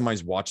your best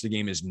sometimes watch the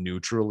game as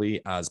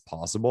neutrally as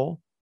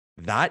possible.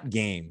 That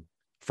game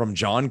from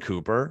John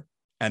Cooper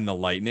and the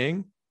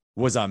Lightning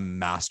was a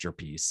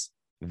masterpiece.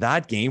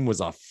 That game was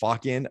a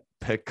fucking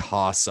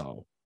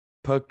Picasso.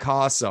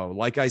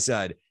 Like I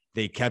said,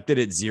 they kept it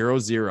at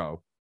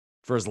 0-0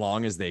 for as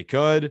long as they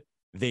could.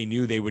 They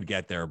knew they would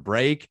get their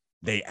break.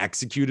 They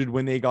executed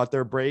when they got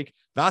their break.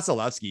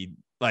 Vasilevsky,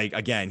 like,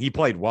 again, he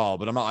played well,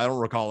 but I don't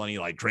recall any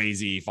like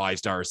crazy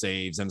 5-star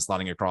saves, him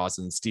sliding across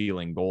and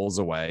stealing goals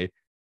away.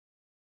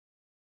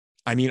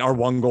 I mean, our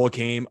one goal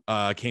came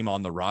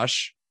on the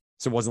rush.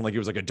 So it wasn't like it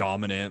was like a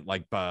dominant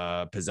like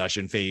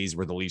possession phase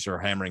where the Leafs are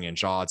hammering in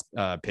shots,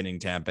 pinning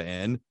Tampa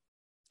in.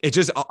 It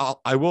just,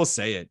 I will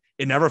say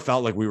it never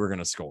felt like we were going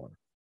to score.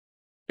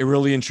 It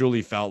really and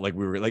truly felt like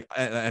we were like,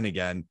 and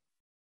again,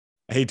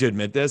 I hate to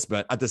admit this,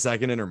 but at the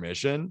second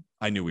intermission,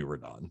 I knew we were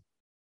done.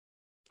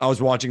 I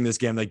was watching this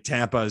game, like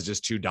Tampa is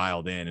just too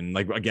dialed in. And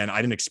like, again, I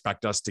didn't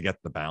expect us to get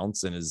the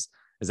bounce. And as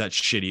that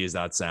shitty as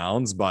that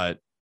sounds, but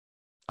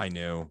I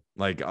knew,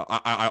 like,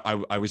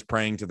 I was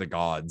praying to the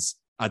gods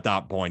at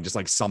that point, just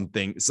like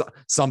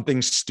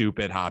something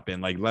stupid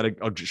happened. Like let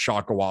a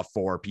shot go off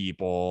 4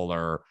 people,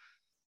 or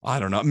I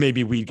don't know,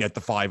 maybe we'd get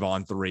the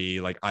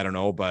 5-on-3. Like, I don't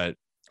know, but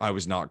I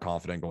was not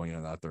confident going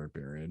into that third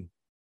period.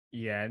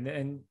 Yeah.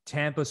 And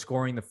Tampa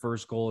scoring the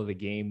first goal of the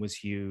game was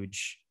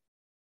huge.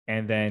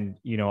 And then,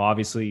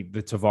 obviously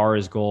the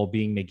Tavares goal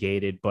being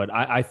negated, but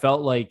I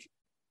felt like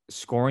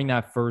scoring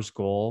that first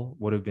goal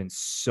would have been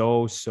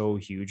so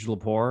huge,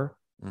 Lepore.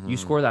 Mm-hmm. You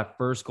score that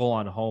first goal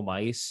on home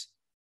ice,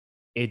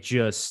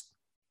 it's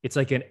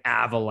like an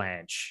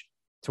avalanche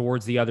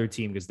towards the other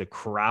team because the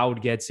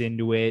crowd gets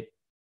into it.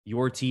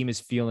 Your team is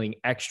feeling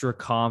extra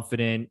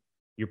confident.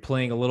 You're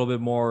playing a little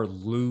bit more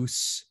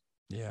loose.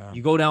 Yeah.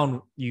 You go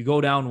down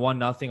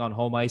 1-0 on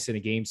home ice in a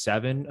game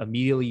 7.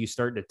 Immediately you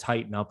start to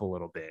tighten up a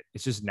little bit.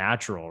 It's just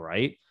natural,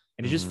 right?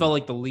 And it just felt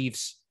like the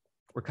Leafs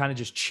were kind of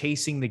just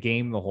chasing the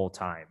game the whole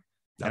time.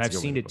 And I've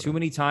seen it too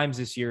many times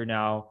this year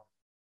now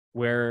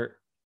where,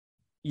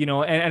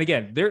 and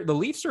again, the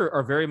Leafs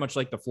are very much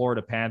like the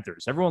Florida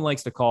Panthers. Everyone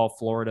likes to call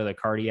Florida the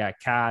cardiac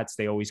cats.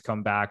 They always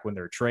come back when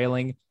they're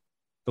trailing.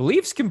 The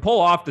Leafs can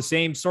pull off the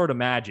same sort of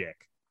magic.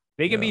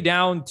 They can be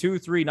down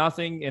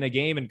 2-3-0 in a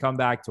game and come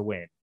back to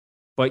win.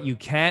 But you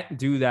can't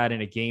do that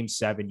in a game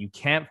 7. You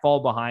can't fall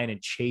behind and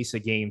chase a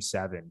game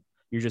 7.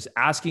 You're just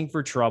asking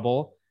for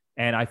trouble.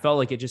 And I felt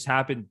like it just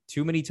happened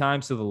too many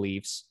times to the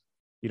Leafs,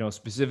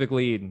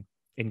 specifically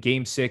in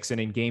game 6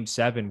 and in game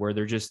 7, where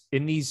they're just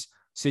in these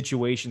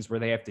situations where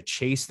they have to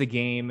chase the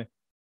game.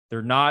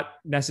 They're not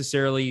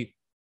necessarily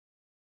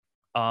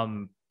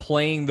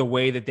playing the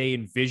way that they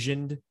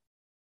envisioned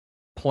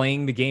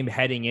playing the game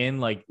heading in,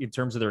 like in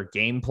terms of their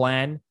game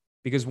plan.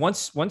 Because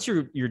once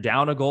you're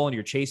down a goal and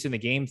you're chasing the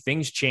game,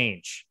 things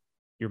change.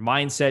 Your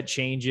mindset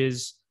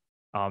changes.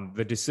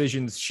 The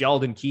decisions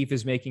Sheldon Keefe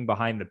is making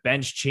behind the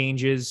bench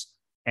changes.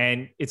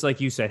 And it's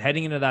like you said,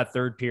 heading into that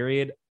third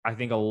period, I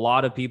think a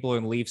lot of people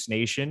in Leafs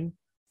Nation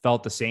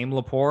felt the same,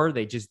 Lepore.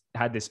 They just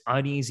had this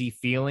uneasy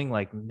feeling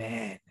like,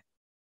 man,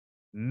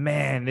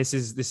 this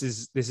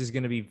is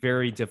going to be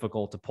very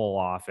difficult to pull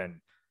off. And,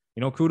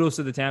 kudos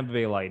to the Tampa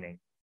Bay Lightning.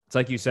 It's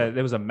like you said,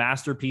 there was a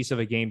masterpiece of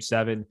a game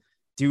 7.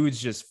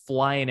 Dudes just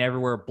flying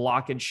everywhere,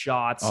 blocking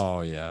shots.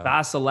 Oh, yeah.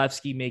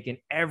 Vasilevsky making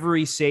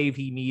every save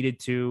he needed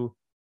to.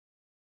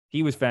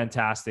 He was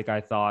fantastic,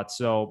 I thought.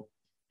 So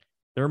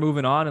they're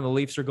moving on, and the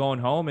Leafs are going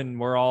home, and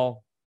we're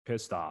all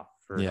pissed off.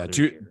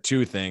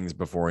 Two things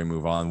before we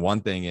move on.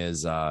 One thing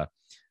is, talk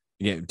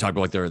about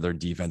like their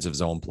defensive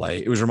zone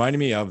play. It was reminding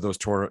me of those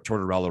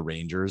Tortorella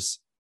Rangers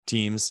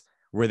teams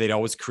where they'd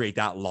always create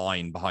that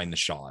line behind the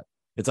shot.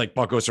 It's like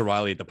Buck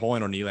O'Reilly at the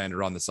point or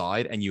Nylander on the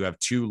side, and you have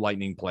two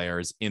Lightning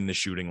players in the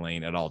shooting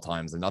lane at all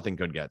times, and nothing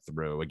could get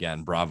through.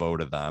 Again, bravo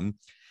to them.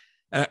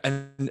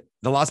 And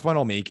the last point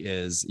I'll make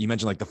is you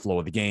mentioned like the flow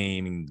of the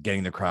game and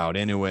getting the crowd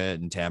into it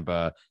and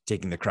Tampa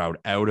taking the crowd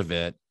out of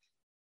it.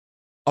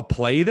 A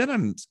play that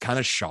I'm kind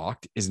of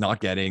shocked is not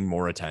getting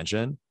more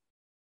attention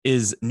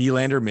is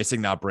Nylander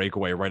missing that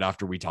breakaway right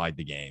after we tied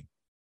the game.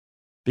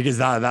 Because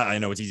that I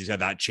know it's easy to say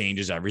that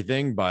changes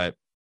everything, but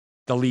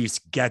the Leafs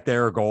get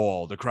their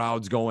goal. The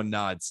crowd's going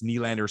nuts.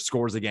 Nylander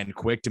scores again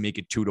quick to make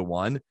it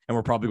 2-1. And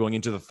we're probably going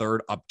into the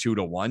third up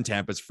 2-1.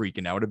 Tampa's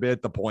freaking out a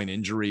bit. The point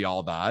injury,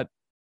 all that.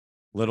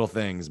 Little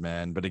things,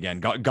 man. But again,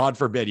 God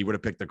forbid he would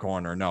have picked the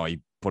corner. No, he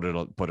put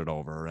it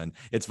over. And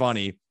it's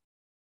funny.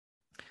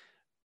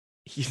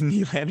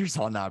 Nylander's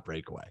on that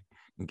breakaway.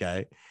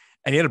 Okay.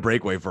 And he had a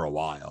breakaway for a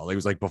while. It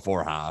was like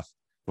before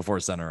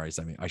center ice,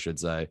 I should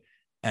say.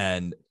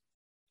 And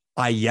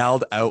I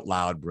yelled out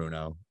loud,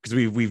 Bruno, because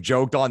we've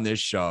joked on this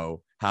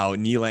show how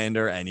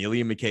Nylander and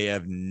Ilya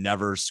Mikheyev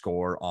never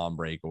score on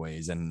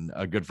breakaways. And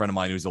a good friend of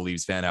mine who's a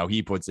Leafs fan, how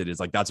he puts it is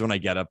like, that's when I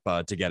get up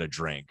to get a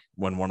drink,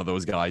 when one of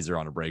those guys are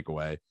on a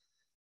breakaway.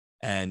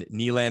 And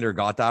Nylander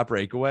got that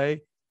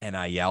breakaway, and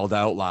I yelled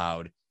out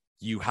loud,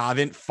 "You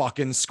haven't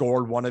fucking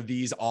scored one of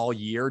these all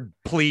year.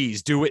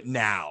 Please do it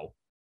now."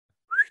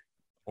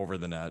 Over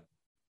the net.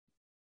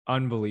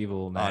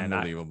 Unbelievable, man.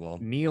 Unbelievable.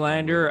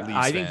 Nylander,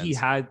 I think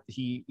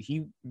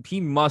he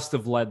must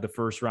have led the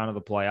first round of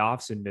the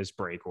playoffs in missed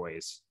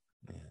breakaways.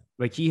 Yeah.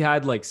 Like he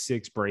had like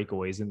 6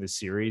 breakaways in the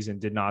series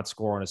and did not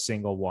score on a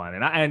single one.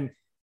 And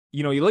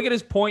you know, you look at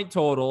his point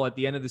total at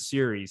the end of the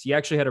series, he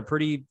actually had a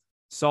pretty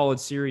solid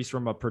series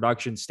from a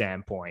production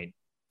standpoint,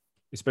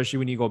 especially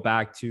when you go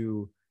back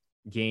to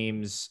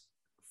games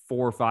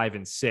 4, 5,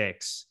 and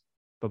 6.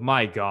 But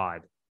my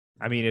God,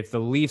 I mean, if the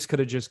Leafs could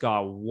have just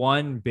got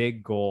one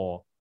big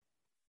goal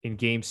in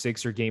game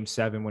 6 or game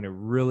 7, when it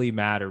really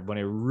mattered, when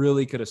it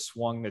really could have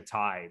swung the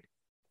tide,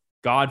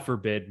 God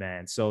forbid,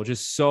 man. So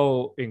just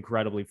so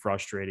incredibly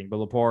frustrating. But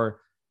Lepore,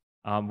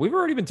 we've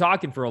already been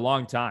talking for a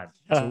long time.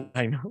 So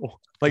I know.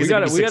 Like we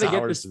got to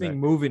get this thing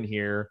moving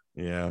here.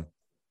 Yeah.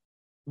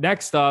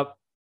 Next up,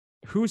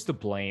 who's to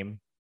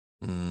blame?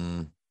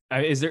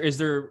 Is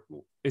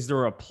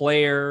there a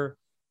player?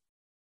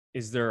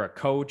 Is there a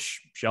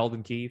coach,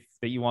 Sheldon Keefe,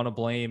 that you want to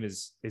blame?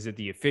 Is it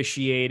the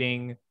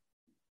officiating?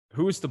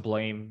 Who is to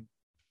blame?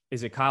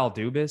 Is it Kyle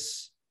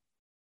Dubas?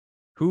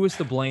 Who is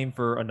to blame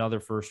for another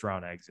first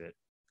round exit?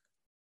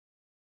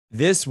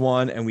 This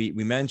one, and we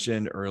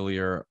mentioned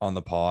earlier on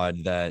the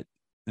pod that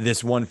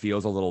this one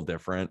feels a little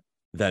different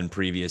than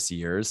previous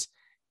years.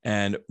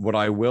 And what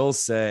I will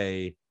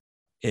say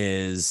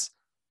is,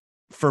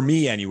 for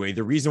me anyway,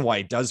 the reason why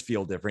it does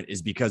feel different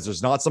is because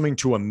there's not something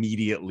to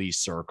immediately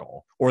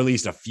circle, or at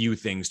least a few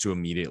things to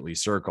immediately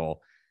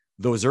circle.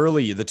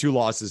 The 2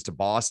 losses to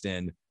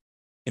Boston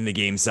in the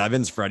game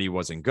 7s, Freddie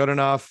wasn't good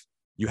enough.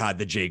 You had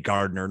the Jake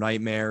Gardiner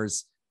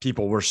nightmares.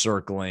 People were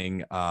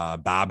circling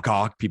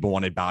Babcock. People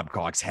wanted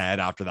Babcock's head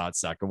after that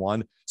second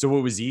one. So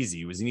it was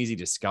easy. It was an easy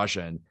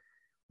discussion.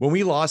 When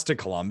we lost to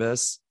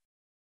Columbus,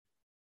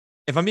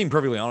 if I'm being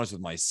perfectly honest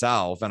with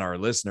myself and our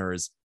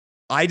listeners,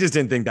 I just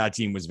didn't think that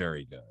team was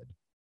very good.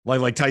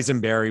 Like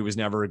Tyson Barrie was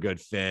never a good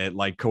fit.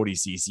 Like Cody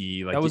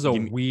Ceci, like that was a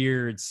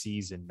weird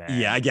season, man.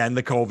 Yeah, again,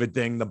 the COVID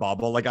thing, the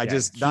bubble. Like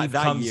that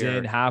comes year,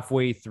 in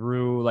halfway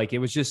through. Like it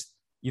was just,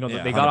 you know,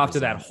 they 100%. got off to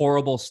that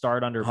horrible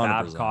start under 100%.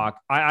 Babcock.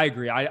 I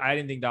agree. I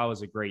didn't think that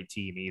was a great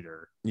team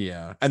either.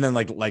 Yeah, and then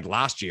like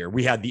last year,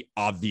 we had the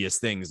obvious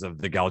things of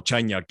the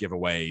Galchenyuk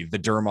giveaway, the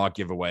Dermott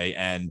giveaway,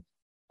 and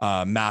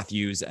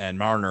Matthews and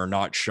Marner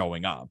not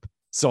showing up.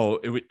 So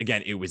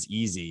it was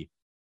easy.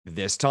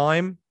 This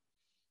time,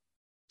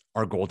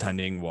 our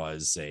goaltending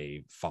was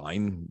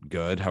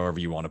good, however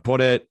you want to put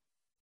it.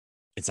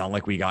 It's not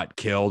like we got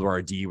killed where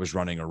our D was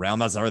running around.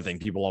 That's another thing.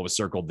 People always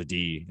circled the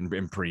D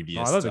in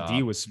previous. I thought the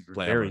D was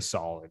very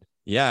solid.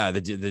 Yeah, the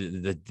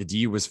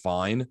D was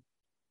fine.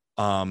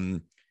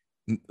 The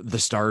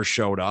Stars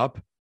showed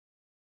up.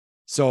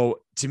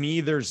 So to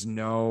me, there's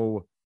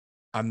no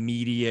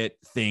immediate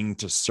thing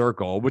to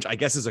circle, which I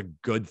guess is a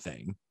good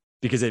thing.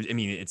 Because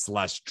it's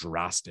less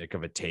drastic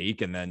of a take,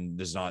 and then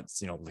there's not,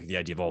 like the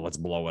idea of, let's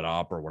blow it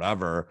up or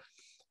whatever.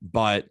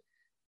 But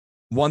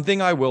one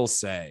thing I will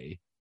say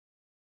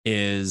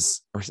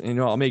is,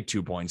 I'll make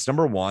 2 points.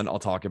 Number one, I'll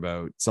talk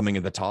about something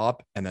at the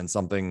top and then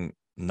something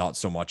not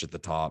so much at the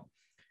top.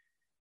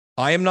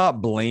 I am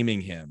not blaming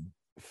him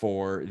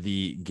for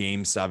the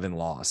game 7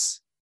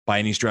 loss by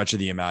any stretch of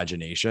the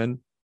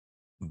imagination,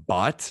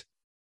 but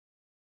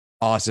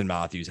Austin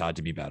Matthews had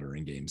to be better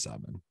in game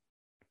 7.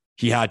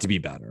 He had to be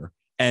better.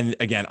 And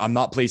again, I'm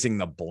not placing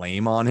the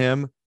blame on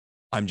him.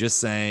 I'm just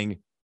saying,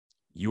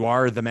 you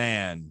are the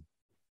man.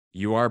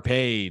 You are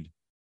paid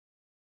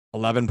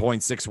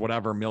 $11.6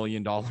 whatever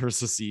million a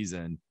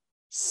season,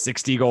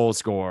 60 goal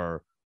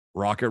scorer,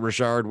 Rocket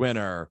Richard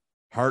winner,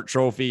 Hart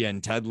Trophy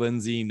and Ted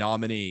Lindsay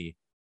nominee.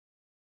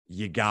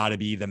 You got to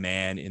be the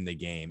man in the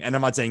game. And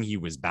I'm not saying he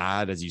was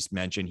bad. As you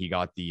mentioned, he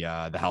got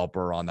the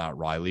helper on that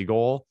Riley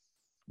goal.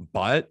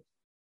 But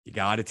You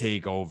got to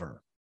take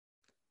over.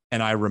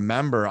 And I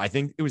remember, I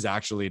think it was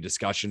actually a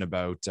discussion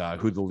about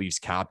who the Leafs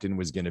captain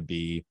was going to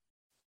be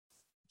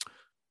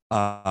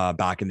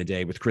back in the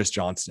day with Chris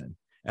Johnston.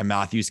 And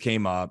Matthews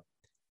came up,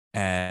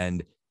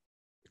 and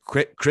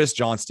Chris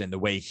Johnston, the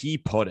way he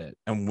put it,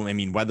 and I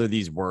mean, whether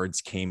these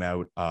words came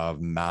out of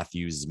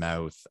Matthews'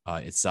 mouth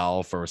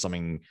itself or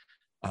something,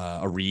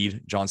 a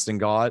read Johnston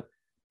got,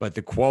 but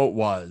the quote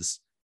was,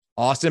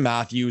 Austin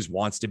Matthews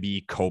wants to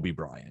be Kobe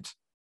Bryant.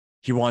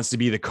 He wants to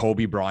be the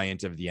Kobe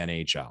Bryant of the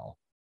NHL.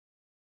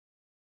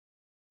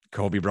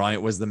 Kobe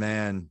Bryant was the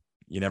man.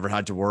 You never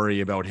had to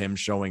worry about him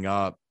showing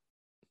up,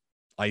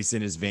 ice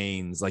in his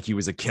veins, like he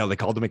was a killer. They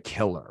called him a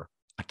killer.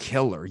 A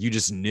killer. You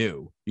just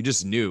knew.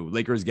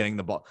 Lakers getting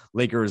the ball.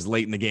 Lakers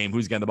late in the game.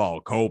 Who's getting the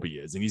ball? Kobe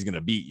is, and he's going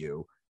to beat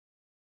you.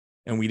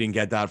 And we didn't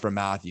get that from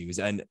Matthews.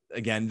 And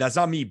again, that's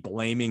not me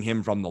blaming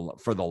him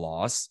for the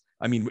loss.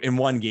 I mean, in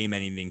one game,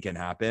 anything can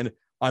happen.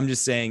 I'm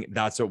just saying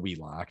that's what we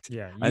lacked.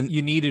 Yeah,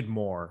 you needed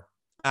more.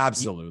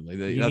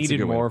 Absolutely. You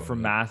needed more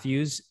from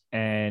Matthews.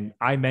 And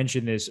I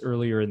mentioned this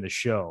earlier in the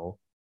show.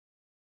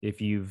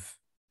 If you've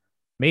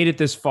made it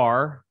this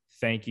far,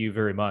 thank you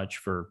very much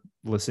for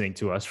listening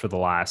to us for the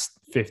last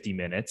 50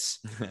 minutes.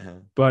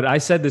 But I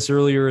said this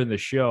earlier in the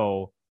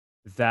show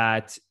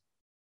that,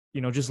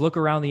 just look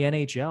around the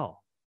NHL.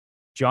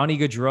 Johnny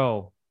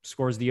Gaudreau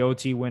scores the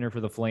OT winner for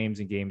the Flames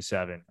in Game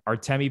 7.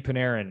 Artemi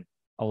Panarin,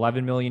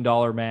 $11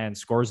 million man,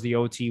 scores the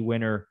OT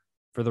winner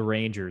for the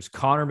Rangers.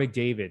 Connor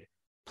McDavid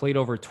played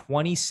over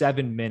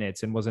 27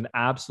 minutes and was an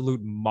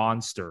absolute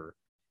monster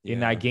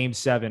in that Game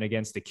 7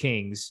 against the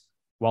Kings,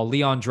 while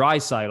Leon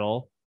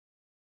Draisaitl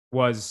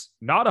was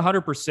not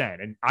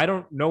 100%. And I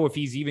don't know if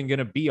he's even going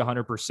to be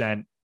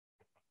 100%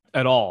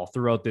 at all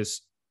throughout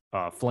this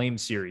Flame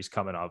series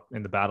coming up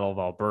in the Battle of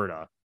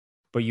Alberta.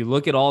 But you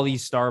look at all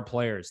these star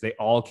players, they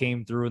all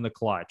came through in the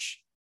clutch.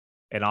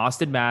 And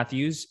Austin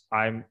Matthews,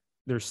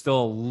 there's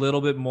still a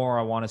little bit more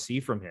I want to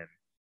see from him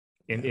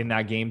in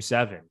that Game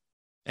 7.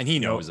 And he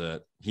knows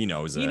it. He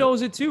knows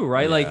it too,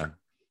 right? Yeah. Like,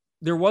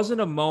 there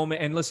wasn't a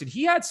moment. And listen,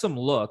 he had some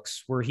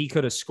looks where he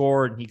could have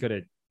scored and he could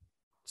have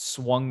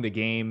swung the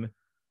game.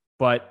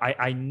 But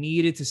I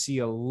needed to see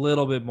a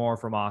little bit more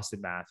from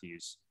Austin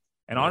Matthews.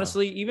 And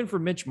honestly, even for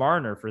Mitch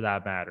Marner, for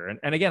that matter.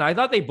 And again, I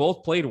thought they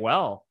both played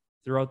well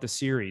throughout the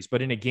series.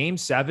 But in a Game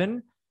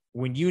 7,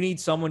 when you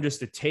need someone just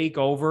to take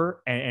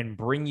over and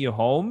bring you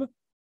home,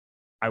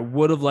 I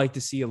would have liked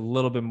to see a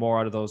little bit more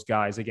out of those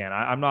guys. Again,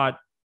 I'm not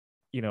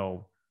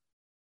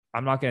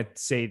going to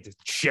say to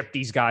ship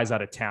these guys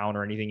out of town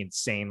or anything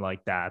insane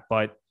like that.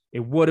 But it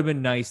would have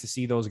been nice to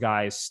see those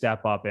guys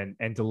step up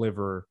and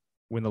deliver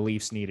when the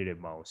Leafs needed it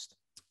most.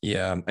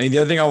 Yeah. I mean, the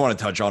other thing I want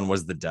to touch on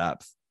was the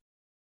depth.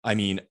 I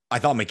mean, I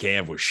thought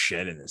Mikheyev was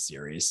shit in this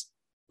series.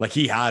 Like,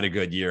 he had a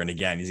good year. And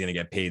again, he's going to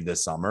get paid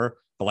this summer.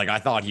 But like, I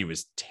thought he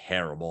was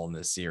terrible in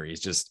this series.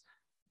 Just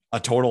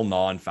a total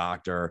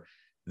non-factor.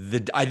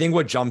 I think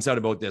what jumps out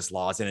about this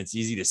loss, and it's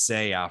easy to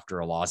say after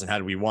a loss, and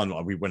had we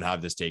won, we wouldn't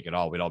have this take at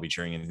all. We'd all be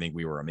cheering and think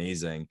we were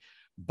amazing.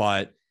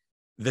 But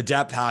the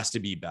depth has to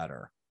be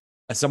better.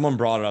 As someone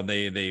brought it up,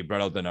 they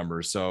brought out the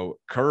numbers. So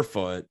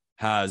Kerfoot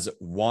has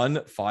 1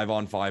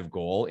 5-on-5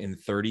 goal in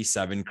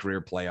 37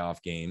 career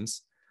playoff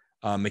games.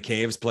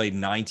 Mikheyev's played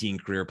 19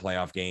 career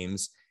playoff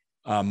games,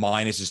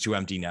 minus his 2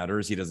 empty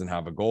netters. He doesn't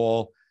have a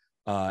goal.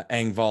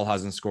 Engvall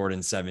hasn't scored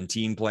in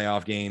 17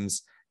 playoff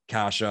games.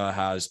 Kasha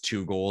has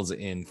 2 goals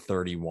in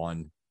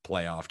 31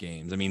 playoff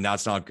games. I mean,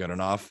 that's not good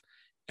enough.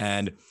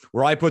 And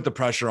where I put the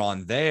pressure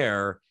on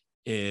there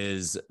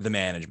is the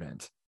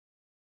management.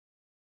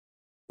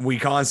 We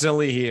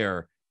constantly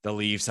hear the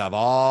Leafs have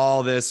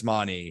all this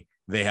money.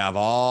 They have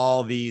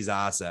all these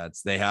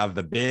assets. They have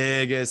the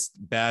biggest,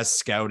 best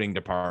scouting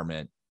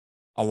department.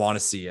 I want to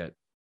see it.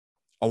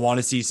 I want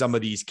to see some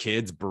of these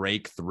kids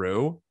break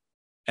through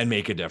and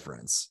make a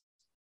difference.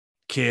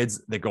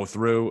 Kids that go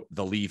through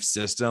the Leaf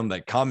system,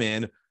 that come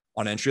in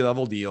on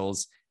entry-level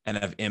deals and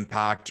have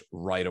impact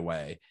right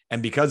away.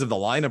 And because of the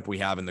lineup we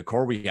have and the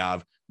core we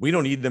have, we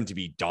don't need them to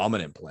be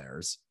dominant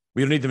players.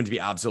 We don't need them to be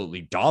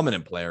absolutely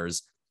dominant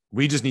players.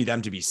 We just need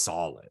them to be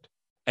solid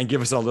and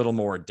give us a little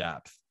more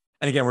depth.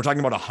 And again, we're talking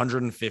about a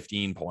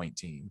 115-point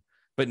team.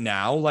 But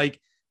now,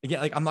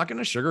 I'm not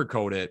going to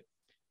sugarcoat it.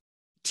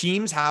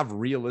 Teams have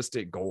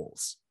realistic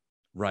goals,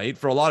 right?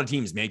 For a lot of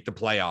teams, make the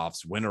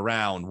playoffs, win a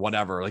round,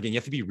 whatever. And you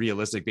have to be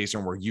realistic based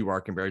on where you are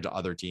compared to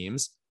other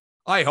teams.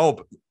 I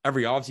hope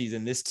every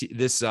offseason,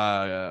 this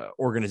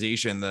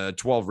organization, the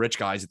 12 rich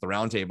guys at the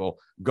round table,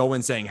 go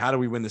in saying, how do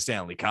we win the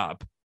Stanley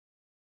Cup?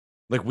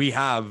 Like, we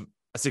have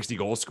a 60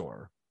 goal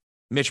scorer.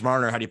 Mitch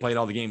Marner, had he played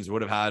all the games,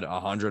 would have had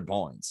 100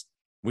 points.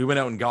 We went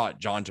out and got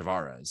John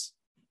Tavares.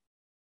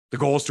 The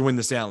goal is to win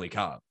the Stanley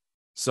Cup.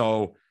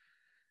 So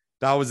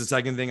that was the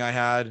second thing I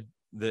had.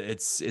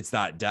 It's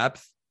that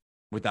depth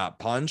with that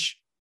punch,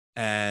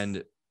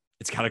 and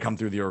it's got to come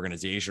through the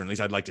organization. At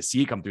least I'd like to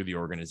see it come through the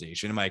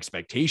organization. And my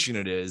expectation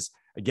it is,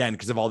 again,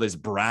 because of all this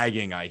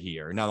bragging I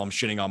hear. Now I'm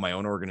shitting on my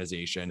own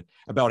organization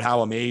about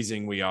how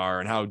amazing we are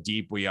and how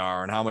deep we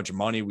are and how much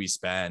money we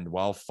spend.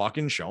 Well,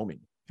 fucking show me.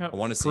 I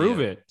want to see prove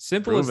it.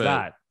 Simple as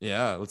that.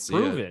 Yeah, let's see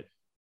Prove it.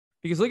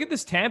 Because look at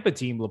this Tampa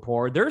team,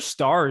 Lepore. Their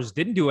stars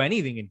didn't do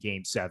anything in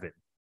Game 7.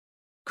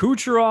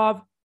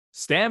 Kucherov,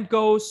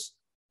 Stamkos,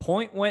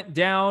 Point went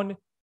down.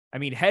 I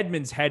mean,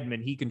 Hedman's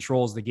Hedman. He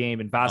controls the game,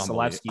 and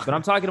Vasilevsky. But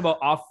I'm talking about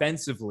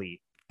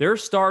offensively. Their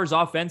stars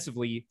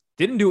offensively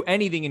didn't do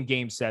anything in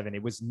Game 7.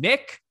 It was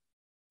Nick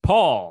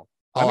Paul.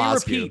 Let me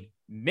repeat.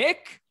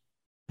 Nick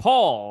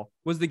Paul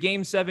was the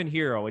Game 7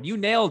 hero, and you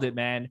nailed it,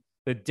 man.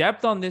 The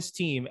depth on this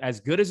team,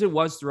 as good as it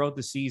was throughout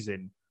the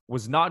season,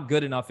 was not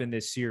good enough in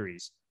this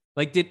series.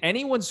 Like, did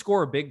anyone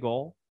score a big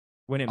goal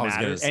when it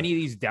mattered? Any of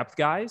these depth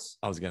guys?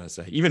 I was going to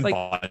say, even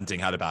Bunting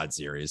had a bad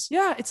series.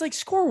 Yeah, it's like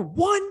score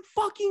one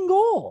fucking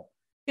goal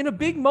in a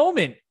big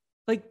moment.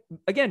 Like,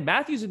 again,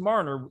 Matthews and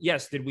Marner,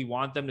 yes, did we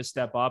want them to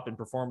step up and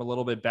perform a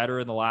little bit better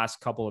in the last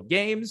couple of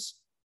games?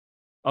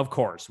 Of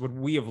course. Would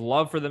we have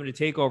loved for them to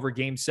take over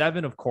Game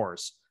 7? Of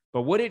course.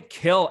 But would it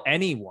kill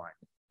anyone?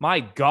 My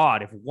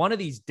God, if one of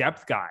these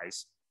depth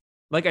guys,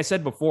 like I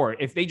said before,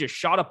 if they just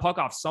shot a puck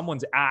off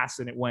someone's ass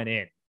and it went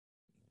in,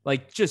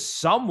 like just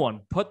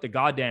someone put the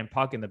goddamn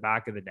puck in the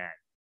back of the net.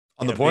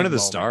 On the point of the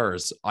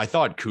Stars, I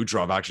thought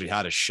Kucherov actually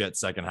had a shit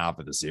second half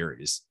of the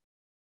series.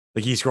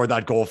 Like he scored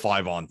that goal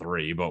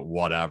 5-on-3, but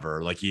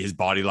whatever. Like his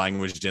body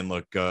language didn't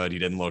look good. He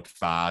didn't look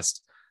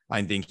fast. I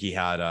didn't think he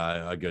had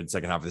a good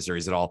second half of the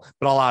series at all.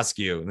 But I'll ask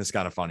you, and this is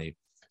kind of funny.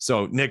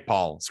 So Nick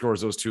Paul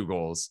scores those 2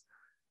 goals.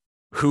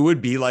 Who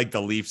would be like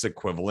the Leafs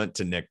equivalent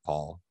to Nick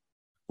Paul?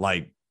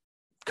 Like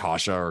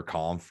Kasha or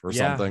Kampf or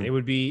something? It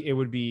would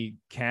be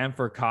Kampf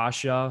or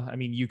Kasha. I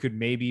mean, you could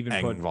maybe even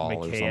put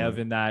Mikheyev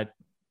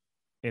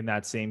in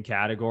that same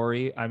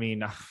category. I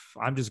mean,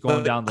 I'm just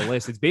going down the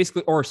list. It's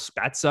basically, or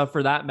Spezza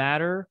for that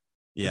matter.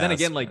 Yeah. Then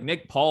again, like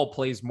Nick Paul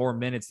plays more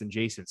minutes than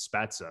Jason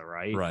Spezza,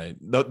 right? Right.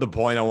 The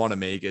point I want to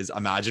make is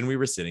imagine we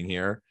were sitting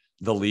here,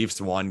 the Leafs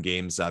won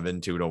Game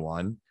 7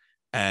 2-1,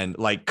 and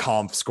like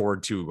Kampf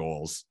scored 2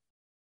 goals.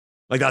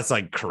 Like that's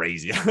like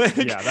crazy.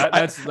 Yeah,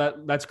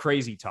 that's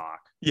crazy talk.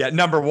 Yeah,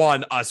 number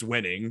 1, us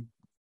winning.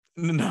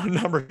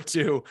 Number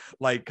 2,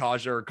 like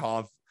Kasha or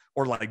Kampf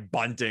or like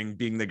Bunting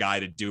being the guy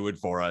to do it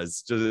for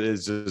us.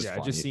 It's just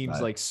it just seems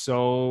like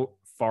so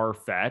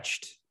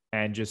far-fetched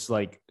and just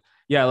like,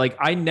 yeah, like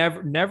I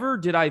never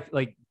did I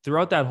like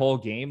throughout that whole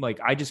game,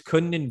 like I just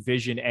couldn't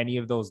envision any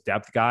of those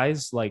depth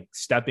guys like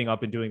stepping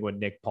up and doing what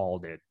Nick Paul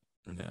did.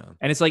 Yeah.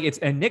 And it's like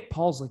and Nick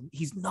Paul's like,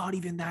 he's not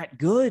even that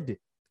good.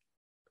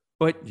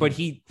 But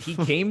he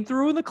came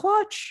through in the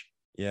clutch.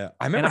 Yeah.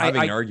 I remember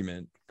having an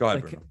argument. Go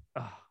ahead, Bruno.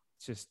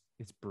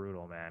 It's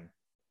brutal, man.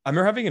 I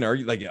remember having an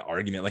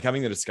argument, like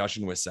having a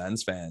discussion with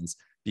Sens fans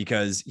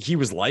because he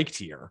was liked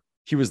here.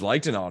 He was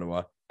liked in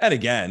Ottawa. And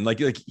again, like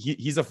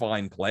he's a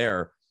fine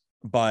player,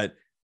 but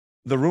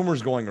the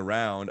rumors going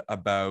around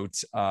about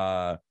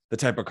the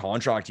type of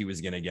contract he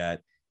was going to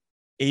get,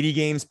 80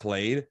 games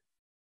played,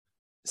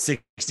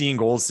 16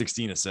 goals,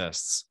 16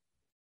 assists.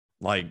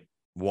 Like,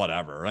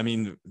 whatever. I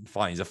mean,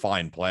 fine, he's a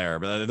fine player,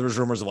 but there was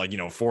rumors of like,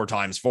 4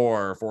 times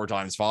 4, 4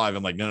 times 5.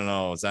 I'm like,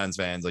 no, Sens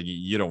fans, like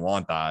you don't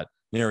want that.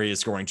 Here he is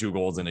scoring 2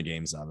 goals in a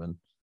Game 7.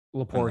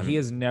 Lepore, he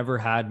has never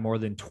had more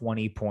than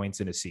 20 points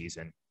in a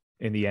season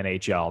in the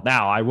NHL.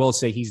 Now, I will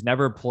say he's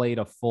never played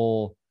a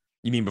full.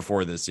 You mean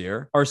before this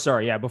year? Or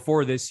sorry, yeah,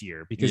 before this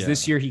year, because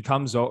this year he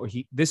comes over.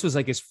 This was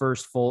like his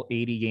first full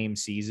 80 game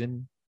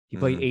season. He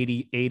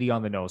played 80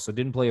 on the nose, so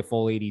didn't play a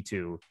full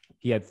 82.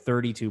 He had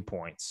 32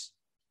 points.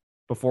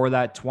 Before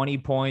that, 20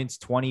 points,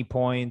 20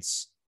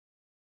 points,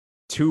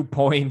 2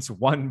 points,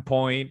 1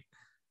 point.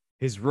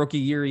 His rookie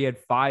year, he had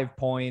 5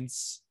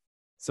 points.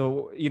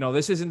 So,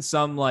 this isn't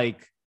some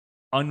like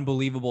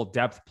unbelievable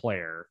depth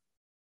player.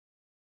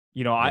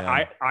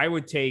 I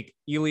would take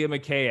Ilya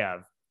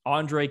Mikheyev,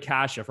 Andre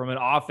Kasha from an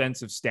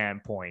offensive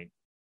standpoint.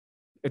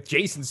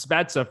 Jason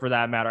Spezza, for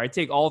that matter. I'd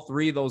take all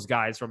 3 of those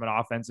guys from an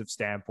offensive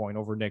standpoint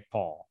over Nick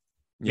Paul.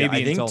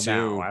 Maybe until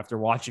now, after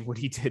watching what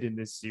he did in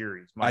this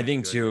series. I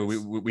think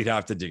too, we'd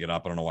have to dig it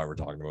up. I don't know why we're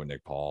talking about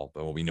Nick Paul,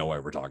 but we know why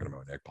we're talking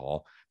about Nick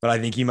Paul. But I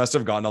think he must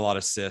have gotten a lot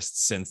of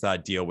assists since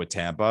that deal with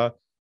Tampa,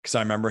 because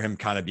I remember him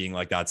kind of being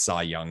like that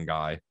Cy Young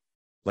guy.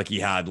 Like he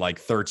had like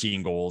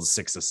 13 goals,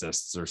 6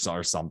 assists or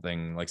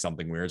something, like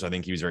something weird. So I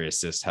think he was very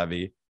assist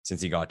heavy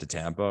since he got to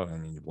Tampa. I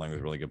mean, playing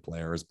with really good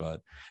players.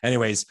 But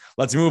anyways,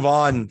 let's move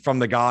on from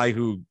the guy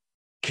who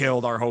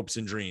killed our hopes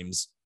and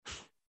dreams.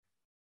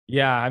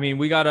 Yeah, I mean,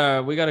 we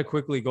gotta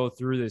quickly go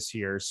through this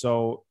here.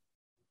 So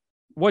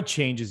what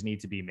changes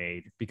need to be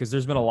made? Because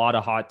there's been a lot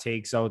of hot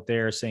takes out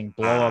there saying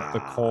blow up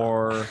the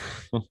core,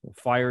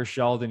 fire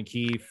Sheldon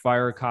Keefe,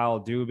 fire Kyle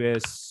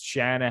Dubas,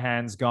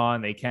 Shanahan's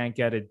gone, they can't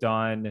get it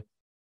done.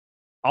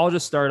 I'll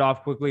just start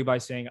off quickly by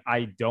saying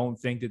I don't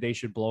think that they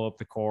should blow up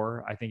the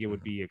core. I think it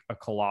would be a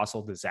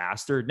colossal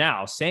disaster.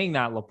 Now, saying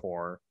that,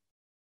 Lepore,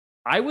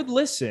 I would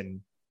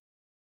listen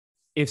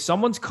if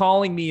someone's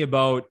calling me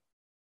about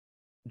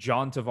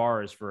John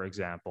Tavares, for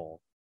example,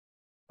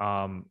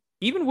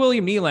 even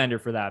William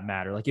Nylander for that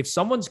matter. Like if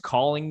someone's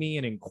calling me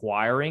and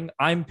inquiring,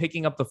 I'm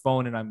picking up the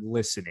phone and I'm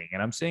listening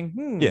and I'm saying,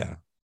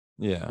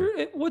 Yeah.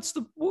 What's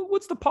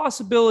the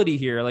possibility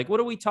here? Like, what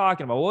are we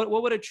talking about?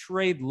 What would a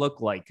trade look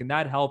like? Can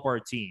that help our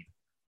team?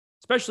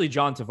 Especially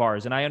John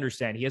Tavares. And I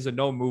understand he has a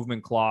no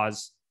movement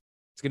clause.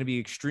 It's going to be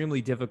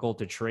extremely difficult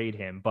to trade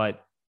him.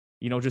 But,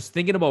 just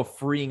thinking about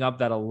freeing up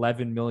that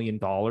 $11 million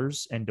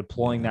and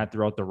deploying that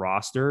throughout the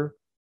roster,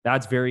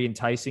 that's very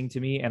enticing to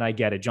me. And I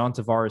get it. John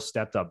Tavares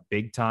stepped up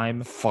big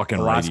time Fucking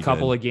the right, last he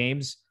couple did. of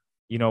games.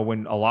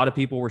 When a lot of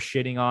people were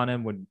shitting on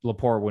him, when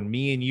Laporte, when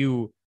me and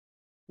you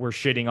were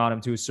shitting on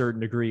him to a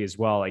certain degree as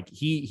well. Like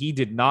he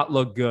did not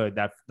look good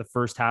that the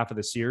first half of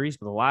the series,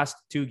 but the last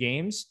two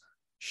games,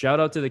 shout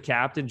out to the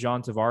captain,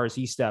 John Tavares.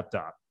 He stepped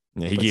up.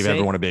 Yeah, he gave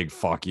everyone a big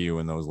fuck you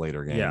in those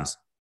later games. Yeah.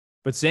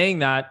 But saying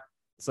that,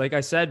 it's like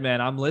I said,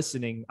 man, I'm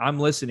listening.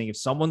 If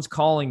someone's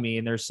calling me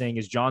and they're saying,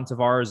 is John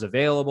Tavares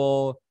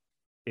available?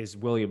 Is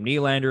William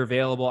Nylander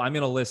available? I'm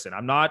going to listen.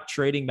 I'm not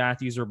trading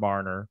Matthews or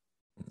Marner.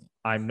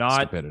 I'm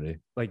not stupidity.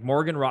 Like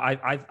Morgan.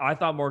 I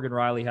thought Morgan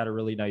Riley had a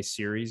really nice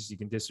series. You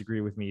can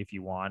disagree with me if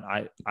you want.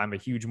 I'm a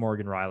huge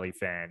Morgan Riley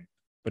fan,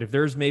 but if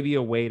there's maybe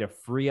a way to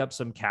free up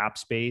some cap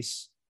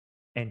space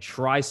and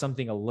try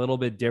something a little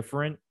bit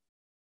different,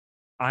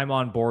 I'm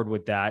on board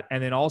with that.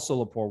 And then also,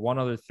 Laporte, one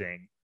other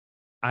thing.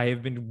 I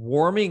have been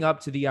warming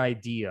up to the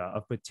idea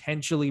of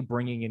potentially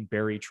bringing in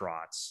Barry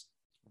Trotz.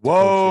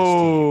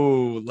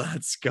 Whoa,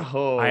 let's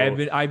go. I've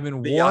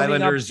been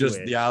warming up to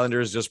it. The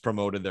Islanders just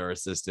promoted their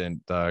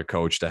assistant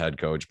coach to head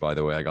coach, by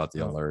the way. I got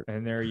the alert.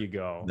 And there you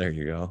go. There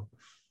you go.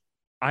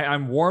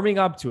 I'm warming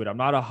up to it. I'm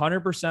not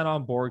 100%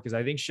 on board because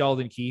I think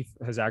Sheldon Keefe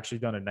has actually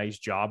done a nice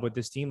job with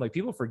this team. Like,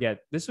 people forget,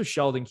 this was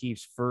Sheldon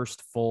Keefe's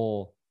first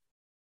full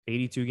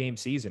 82-game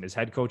season as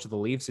head coach of the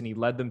Leafs, and he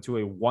led them to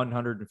a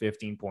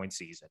 115-point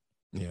season.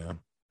 Yeah.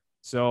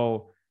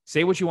 So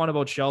say what you want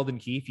about Sheldon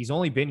Keefe. He's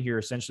only been here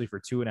essentially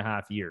for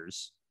 2.5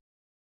 years.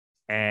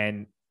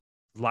 And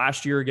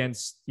last year in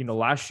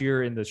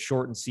the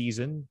shortened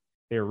season,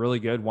 they were really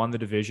good, won the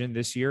division.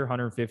 This year,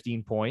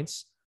 115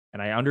 points.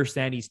 And I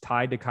understand he's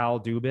tied to Kyle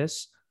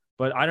Dubas,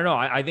 but I don't know.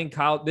 I think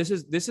Kyle, this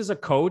is a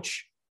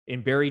coach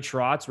in Barry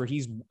Trotz where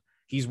he's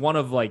one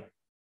of like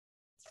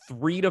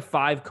 3 to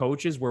 5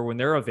 coaches where when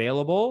they're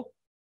available,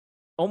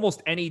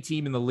 almost any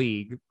team in the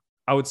league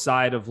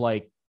outside of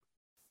like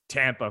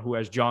Tampa, who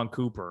has John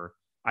Cooper,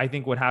 I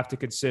think would have to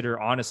consider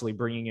honestly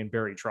bringing in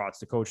Barry Trotz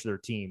to coach their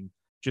team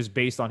just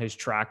based on his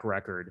track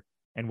record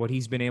and what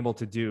he's been able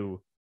to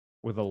do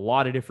with a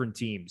lot of different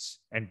teams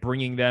and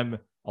bringing them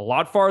a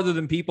lot farther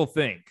than people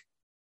think.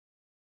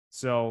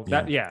 So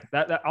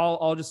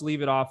I'll just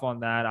leave it off on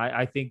that.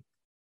 I think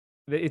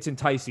it's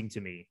enticing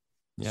to me.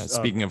 Yeah.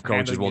 Speaking of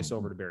coaches,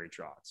 over to Barry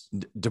Trotz.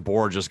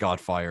 DeBoer just got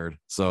fired,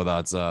 so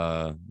that's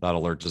that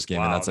alert just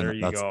came in.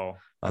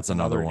 That's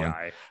another one.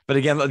 Guy. But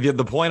again,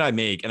 the point I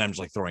make, and I'm just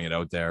like throwing it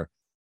out there.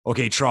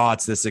 Okay,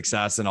 Trotz, the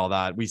success and all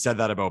that. We said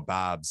that about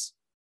Babs,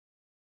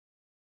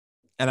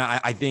 and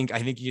I think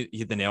you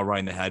hit the nail right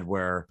in the head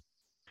where.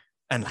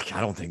 And like,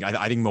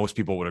 I think most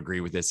people would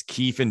agree with this.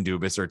 Keefe and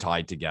Dubas are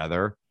tied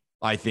together.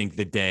 I think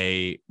the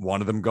day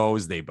one of them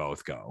goes, they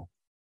both go.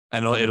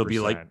 And it'll be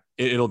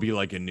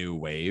like a new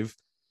wave.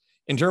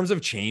 In terms of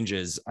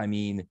changes, I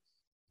mean,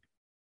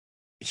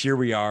 here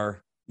we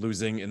are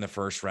losing in the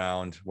first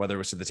round, whether it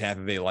was to the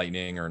Tampa Bay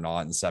Lightning or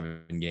not in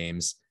 7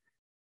 games.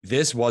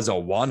 This was a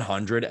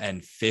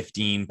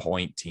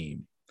 115-point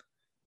team.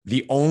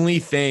 The only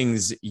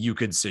things you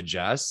could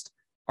suggest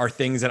are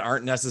things that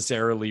aren't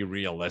necessarily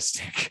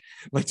realistic.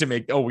 Like to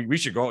make, we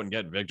should go out and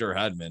get Victor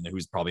Hedman,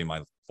 who's probably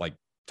my like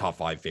top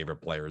 5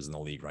 favorite players in the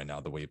league right now,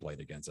 the way he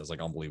played against us,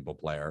 like unbelievable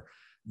player.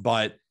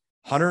 But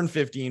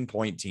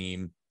 115-point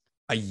team,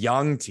 a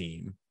young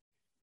team.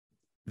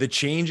 The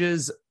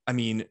changes, I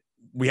mean,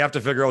 we have to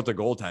figure out the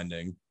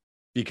goaltending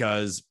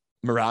because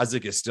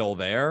Mrazek is still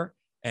there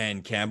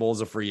and Campbell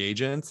is a free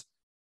agent.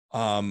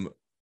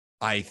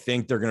 I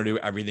think they're going to do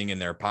everything in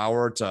their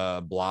power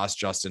to blast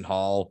Justin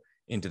Hall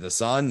into the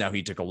sun. Now,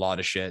 he took a lot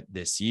of shit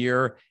this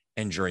year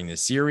and during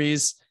this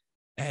series,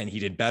 and he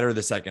did better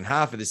the second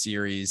half of the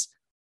series.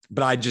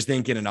 But I just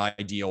think in an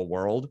ideal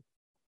world,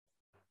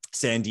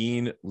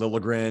 Sandin,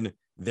 Liljegren,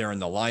 they're in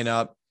the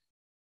lineup.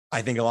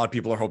 I think a lot of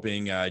people are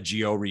hoping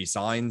Gio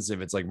resigns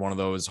if it's like one of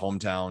those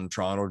hometown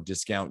Toronto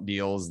discount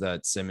deals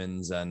that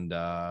Simmons and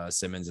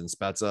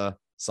Spezza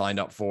signed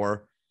up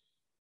for.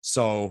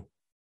 So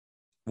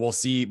we'll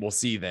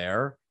see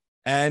there.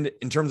 And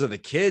in terms of the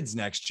kids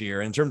next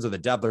year, in terms of the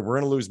depth, like we're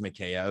going to lose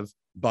Mikheyev,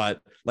 but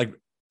like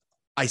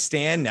I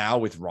stand now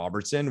with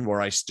Robertson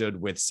where I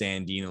stood with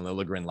Sandin and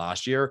Liljegren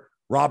last year.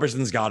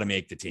 Robertson's got to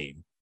make the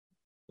team.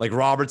 Like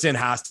Robertson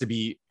has to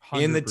be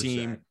 100%. In the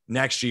team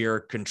next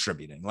year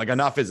contributing. Like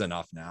enough is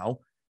enough now.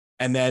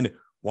 And then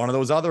one of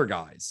those other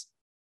guys,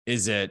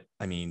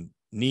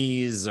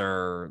 Knees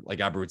or like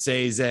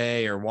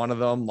Abruzzese or one of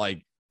them,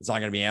 like it's not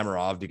going to be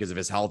Amarov because of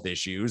his health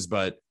issues,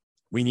 but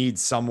we need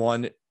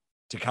someone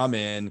to come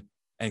in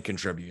and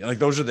contribute. Like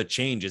those are the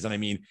changes. And I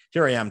mean,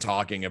 here I am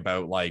talking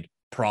about like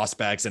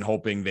prospects and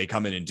hoping they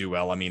come in and do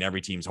well. I mean,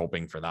 every team's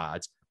hoping for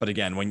that. But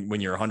again,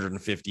 when you're a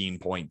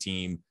 115-point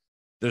team,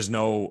 there's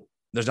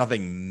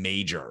nothing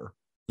major,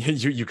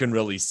 you can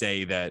really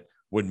say that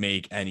would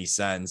make any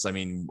sense. I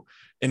mean,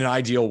 in an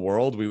ideal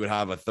world, we would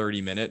have a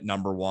 30-minute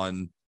number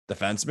one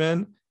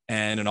defenseman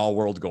and an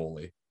all-world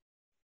goalie.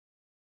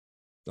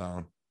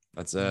 So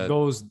that's it.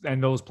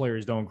 Those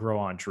players don't grow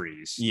on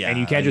trees. Yeah. And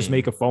you can't just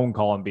make a phone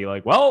call and be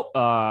like, well,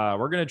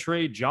 we're going to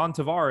trade John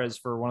Tavares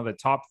for one of the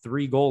top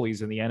 3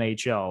 goalies in the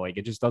NHL. Like,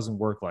 it just doesn't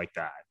work like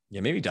that.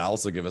 Yeah. Maybe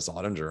Dallas will give us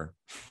Ottinger.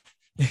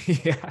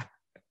 Yeah.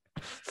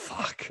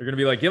 Fuck. They're going to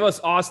be like, give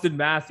us Austin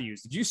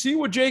Matthews. Did you see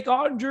what Jake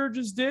Ottinger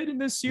just did in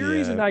this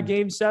series in that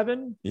game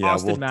 7? Yeah,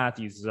 Austin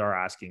Matthews is our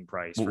asking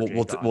price.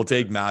 We'll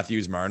take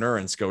Matthews Marner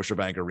and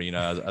Scotiabank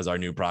Arena as our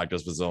new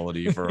practice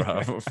facility for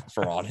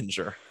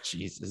Ottinger.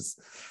 Jesus.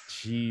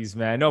 Jeez,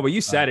 man. No, but you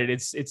said it.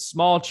 It's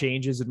small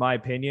changes in my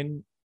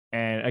opinion.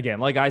 And again,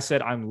 like I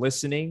said, I'm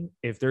listening.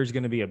 If there's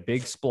going to be a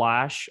big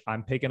splash,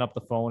 I'm picking up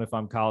the phone if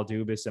I'm Kyle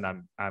Dubas and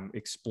I'm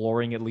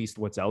exploring at least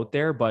what's out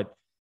there. But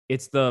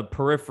it's the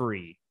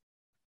periphery,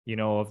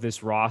 of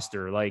this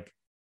roster. Like,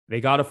 they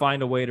got to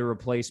find a way to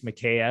replace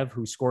Mikheyev,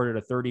 who scored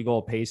at a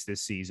 30-goal pace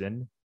this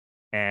season.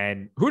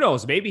 And who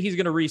knows, maybe he's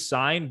going to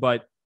re-sign,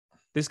 but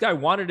this guy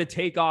wanted to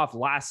take off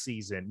last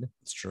season.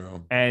 It's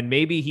true. And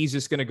maybe he's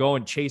just going to go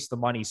and chase the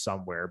money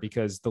somewhere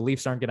because the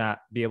Leafs aren't going to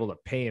be able to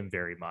pay him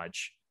very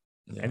much.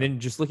 Yeah. And then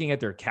just looking at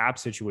their cap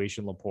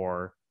situation,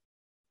 Lepore,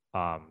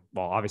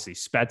 obviously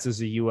Spets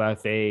is a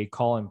UFA,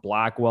 Colin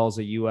Blackwell's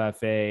a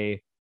UFA,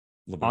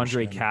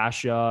 Andre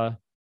Kasha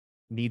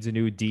needs a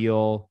new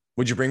deal.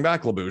 Would you bring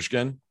back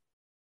Lyubushkin?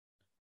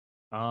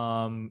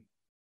 I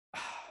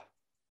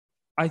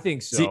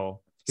think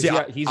so.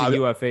 He's a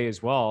UFA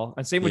as well.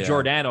 And same with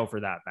Giordano for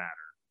that matter.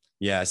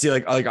 Yeah. See,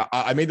 like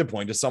I made the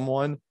point to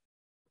someone.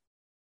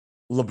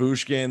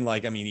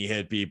 Lyubushkin, he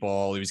hit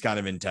people. He was kind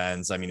of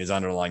intense. I mean, his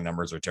underlying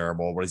numbers are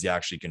terrible. What does he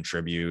actually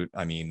contribute?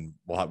 I mean,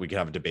 we could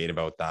have a debate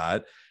about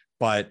that.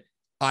 But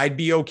I'd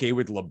be okay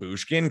with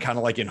Lyubushkin kind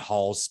of like in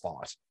Hall's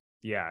spot.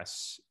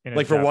 Yes.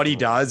 Like for what he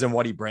does and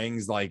what he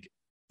brings,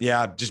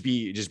 just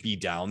be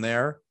down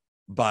there.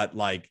 But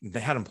they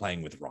had him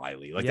playing with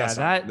Riley.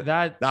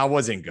 That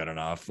wasn't good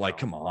enough.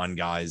 Come on,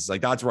 guys.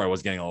 That's where I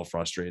was getting a little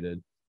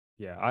frustrated.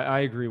 Yeah, I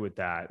agree with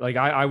that.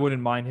 I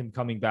wouldn't mind him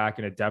coming back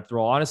in a depth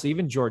role. Honestly,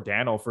 even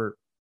Giordano for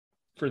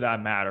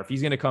that matter. If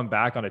he's going to come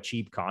back on a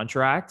cheap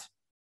contract,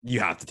 you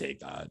have to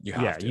take that.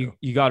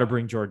 You got to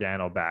bring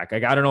Giordano back. I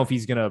don't know if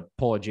he's going to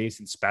pull a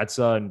Jason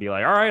Spezza and be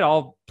like, all right,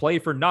 I'll play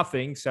for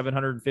nothing,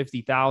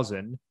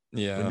 $750,000.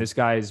 Yeah. And this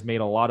guy's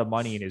made a lot of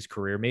money in his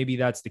career. Maybe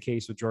that's the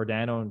case with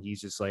Giordano. And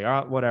he's just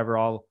like, whatever.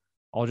 I'll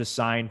just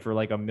sign for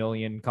 $1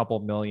 million, couple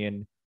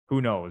million. Who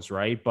knows,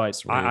 right?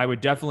 But I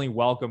would definitely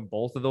welcome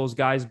both of those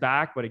guys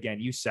back. But again,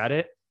 you said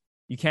it.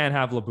 You can't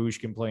have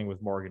Lyubushkin playing with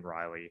Morgan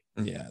Riley.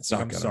 Yeah, it's not.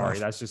 I'm sorry,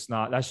 that's just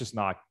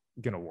not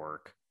gonna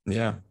work.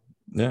 Yeah.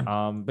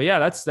 Yeah. But yeah,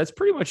 that's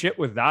pretty much it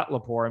with that,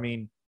 Lepore. I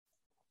mean,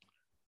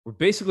 we're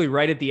basically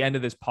right at the end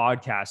of this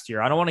podcast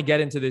here. I don't want to get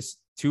into this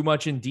too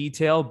much in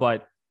detail,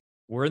 but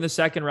we're in the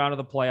second round of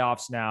the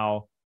playoffs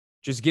now.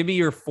 Just give me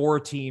your 4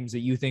 teams that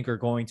you think are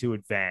going to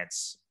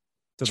advance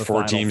to the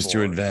 4 teams 4.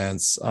 To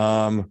advance.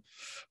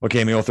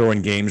 Okay, maybe I'll throw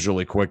in games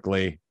really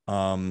quickly.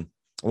 I'll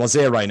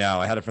say it right now.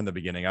 I had it from the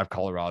beginning. I have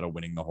Colorado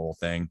winning the whole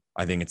thing.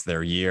 I think it's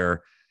their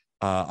year.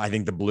 I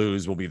think the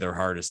Blues will be their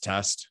hardest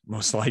test,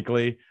 most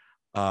likely.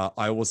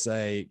 I will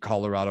say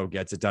Colorado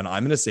gets it done.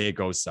 I'm going to say it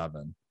goes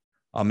 7.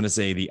 I'm going to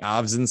say the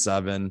Avs in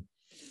 7.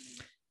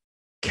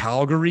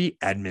 Calgary,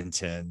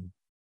 Edmonton.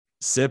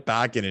 Sit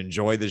back and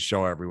enjoy the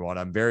show, everyone.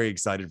 I'm very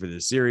excited for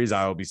this series.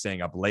 I will be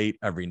staying up late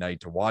every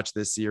night to watch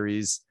this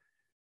series.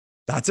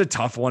 That's a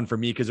tough one for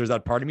me because there's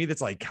that part of me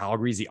that's like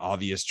Calgary's the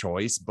obvious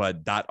choice,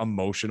 but that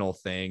emotional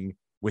thing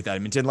with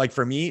Edmonton,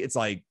 for me, it's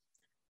like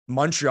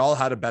Montreal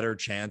had a better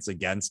chance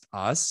against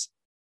us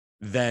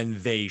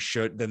than they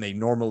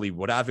normally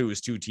would have. It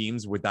was 2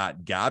 teams with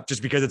that gap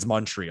just because it's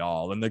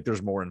Montreal and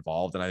there's more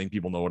involved. And I think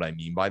people know what I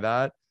mean by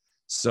that.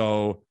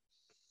 So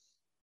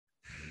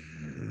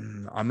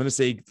I'm going to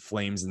say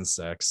Flames in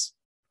 6.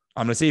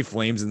 I'm going to say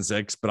Flames in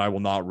 6, but I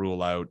will not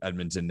rule out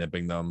Edmonton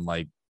nipping them,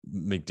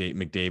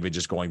 McDavid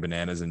just going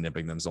bananas and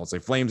nipping them. So I'll say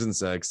Flames in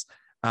 6,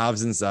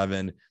 Avs in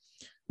 7.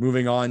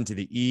 Moving on to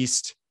the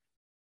East.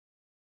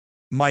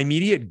 My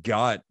immediate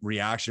gut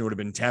reaction would have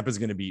been Tampa's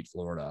going to beat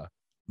Florida,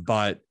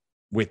 but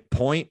with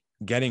Point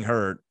getting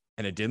hurt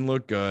and it didn't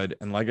look good.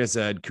 And like I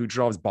said,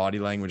 Kucherov's body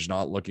language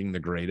not looking the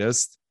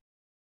greatest.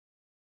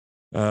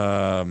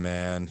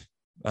 Man,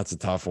 that's a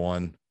tough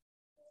one.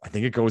 I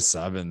think it goes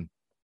 7.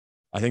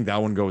 I think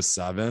that one goes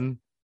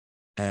 7.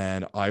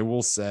 And I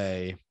will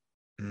say,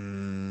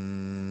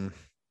 I'll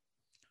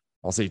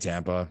say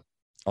Tampa.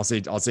 I'll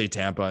say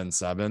Tampa in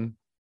 7.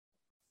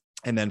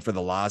 And then for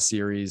the last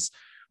series,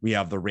 we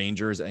have the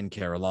Rangers and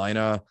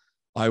Carolina.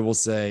 I will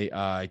say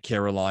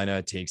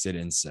Carolina takes it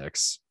in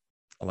 6.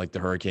 I like the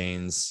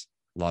Hurricanes.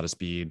 A lot of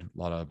speed, a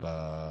lot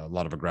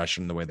of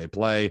aggression in the way they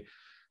play.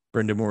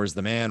 Brendan Moore is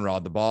the man,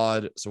 Rod the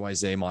bod. So I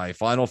say my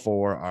final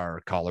 4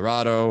 are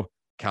Colorado,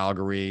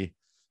 Calgary.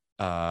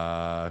 Who'd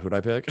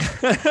I pick?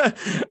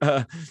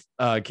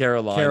 Carolina,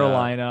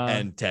 Carolina,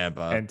 and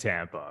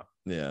Tampa.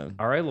 Yeah.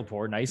 All right,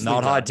 Lepore. Nicely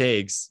Not done. hot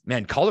takes.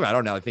 Man,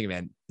 Colorado now, I think,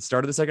 man,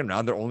 start of the second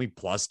round, they're only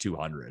plus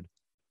 200.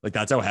 Like,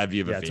 that's how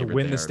heavy of a favorite to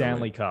win they the are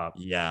Stanley Cup.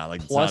 Yeah,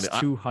 like plus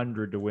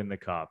 200 to win the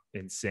cup.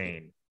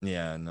 Insane.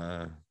 Yeah,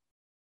 and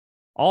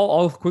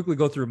I'll quickly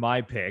go through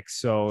my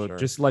picks. So Sure.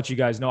 just to let you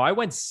guys know, I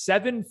went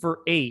 7 for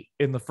 8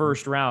 in the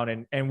first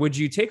round. And would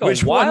you take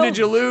which one did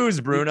you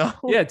lose, Bruno?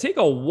 Yeah, take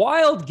a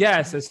wild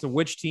guess as to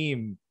which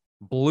team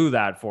blew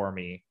that for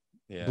me.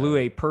 Yeah. Blew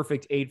a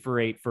perfect 8 for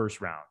 8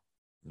 first round.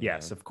 Yeah.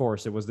 Yes, of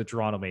course, it was the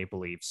Toronto Maple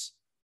Leafs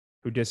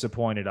who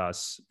disappointed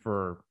us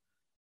for,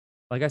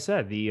 like I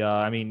said,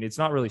 it's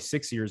not really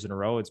 6 years in a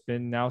row. It's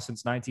been now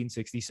since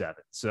 1967.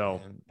 So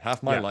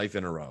half my life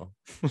in a row.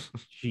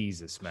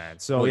 Jesus, man.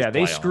 So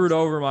they screwed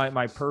over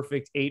my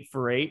perfect 8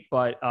 for 8.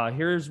 But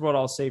here's what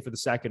I'll say for the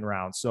second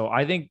round. So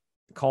I think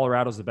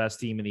Colorado's the best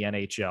team in the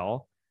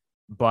NHL,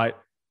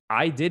 but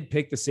I did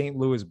pick the St.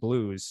 Louis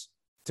Blues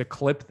to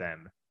clip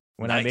them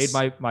when I made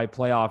my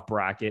playoff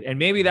bracket. And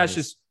maybe that's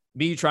just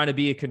me trying to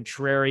be a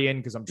contrarian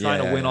because I'm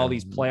trying to win all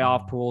these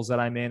playoff pools that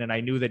I'm in. And I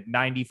knew that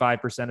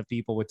 95% of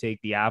people would take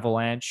the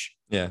Avalanche.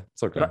 Yeah,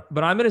 it's okay.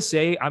 But I'm gonna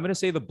say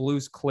the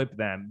Blues clip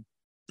them.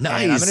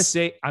 Nice. And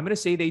I'm gonna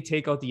say they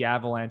take out the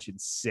Avalanche in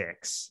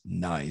 6.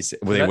 Nice.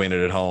 Well, they win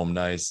it at home.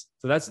 Nice.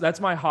 So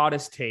that's my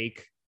hottest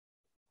take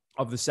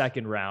of the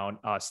second round.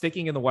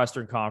 Sticking in the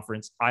Western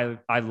Conference,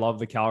 I love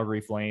the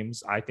Calgary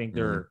Flames. I think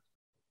they're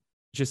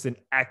just an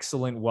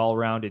excellent,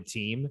 well-rounded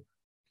team.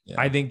 Yeah.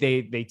 I think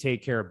they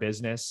take care of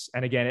business.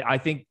 And again, I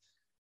think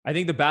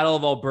the Battle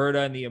of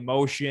Alberta and the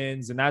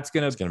emotions, and that's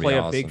going to play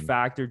a big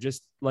factor,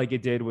 just like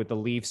it did with the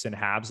Leafs and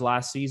Habs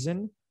last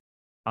season.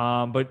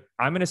 But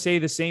I'm going to say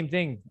the same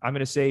thing. I'm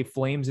going to say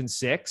Flames in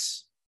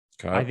 6.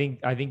 Okay.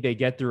 I think they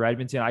get through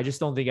Edmonton. I just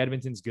don't think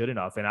Edmonton's good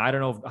enough. And I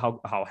don't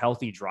know how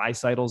healthy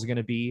Draisaitl is going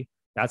to be.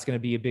 That's going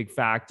to be a big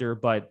factor.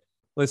 But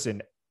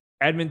listen,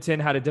 Edmonton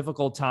had a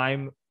difficult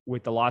time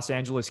with the Los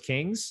Angeles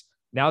Kings.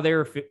 Now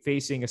they're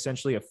facing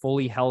essentially a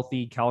fully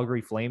healthy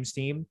Calgary Flames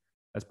team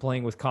that's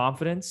playing with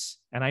confidence.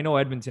 And I know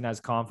Edmonton has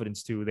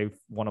confidence too. They've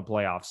won a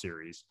playoff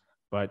series,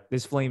 but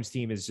this Flames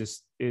team is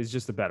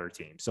just a better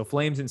team. So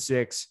Flames in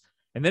 6.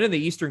 And then in the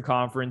Eastern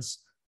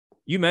Conference,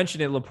 you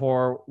mentioned it,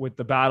 Lepore, with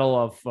the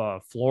Battle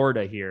of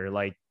Florida here.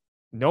 Like,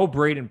 no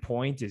Braden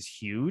Point is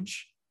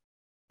huge,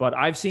 but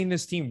I've seen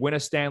this team win a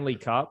Stanley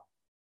Cup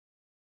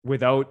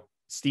without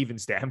Steven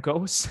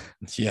Stamkos.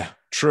 Yeah,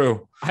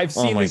 true. I've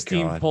seen this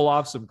team pull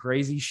off some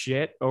crazy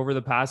shit over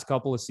the past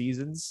couple of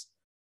seasons.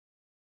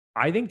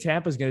 I think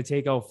Tampa's going to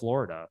take out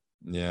Florida.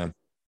 Yeah.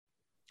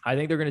 I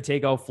think they're going to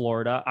take out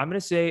Florida. I'm going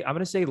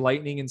to say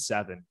Lightning in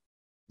 7.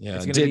 Yeah.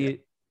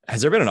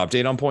 Has there been an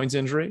update on Point's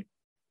injury?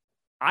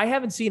 I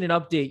haven't seen an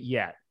update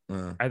yet.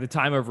 At the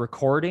time of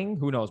recording,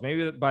 who knows?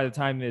 Maybe by the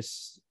time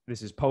this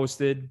is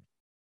posted,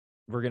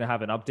 we're going to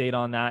have an update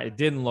on that. It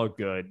didn't look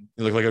good.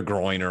 It looked like a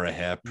groin or a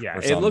hip. Yeah,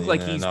 it looked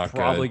like he's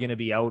probably going to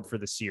be out for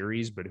the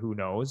series, but who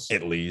knows?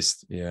 At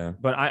least, yeah.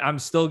 But I'm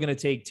still going to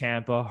take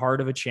Tampa,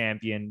 heart of a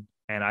champion,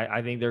 and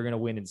I think they're going to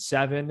win in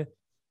 7.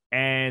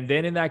 And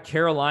then in that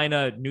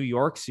Carolina-New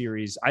York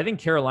series, I think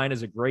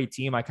Carolina's a great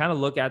team. I kind of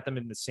look at them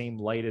in the same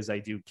light as I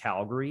do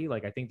Calgary.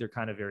 Like, I think they're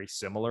kind of very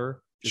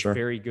similar, just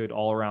very good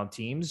all-around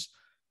teams.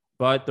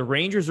 But the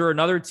Rangers are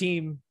another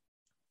team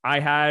I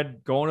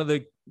had going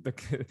to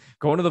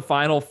the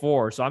Final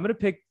Four. So I'm going to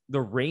pick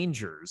the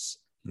Rangers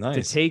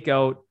to take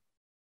out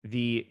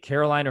the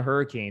Carolina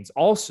Hurricanes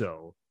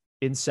also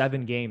in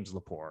 7 games,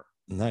 Lepore.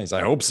 Nice.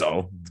 I hope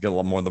so. Let's get a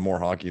lot more. The more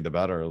hockey, the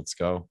better. Let's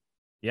go.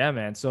 Yeah,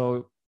 man.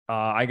 So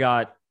I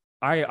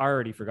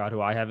already forgot who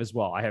I have as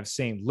well. I have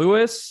St.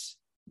 Louis.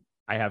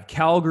 I have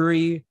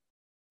Calgary,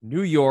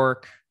 New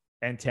York,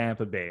 and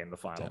Tampa Bay in the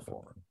Final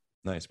Four.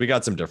 Nice. We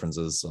got some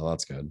differences, so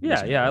that's good.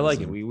 Yeah, I like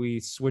it. We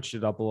switched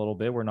it up a little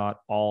bit. We're not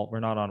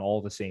on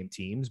all the same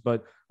teams.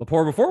 But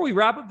Lepore, before we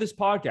wrap up this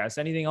podcast,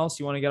 anything else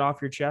you want to get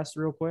off your chest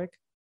real quick?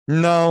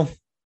 No.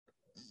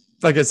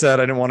 Like I said,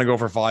 I didn't want to go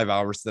for 5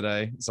 hours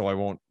today, so I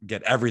won't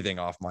get everything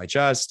off my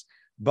chest.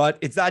 But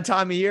it's that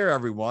time of year,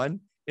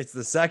 everyone. It's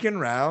the second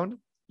round.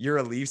 You're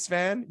a Leafs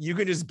fan. You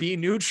can just be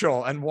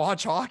neutral and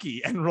watch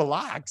hockey and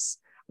relax.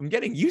 I'm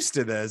getting used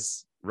to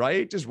this.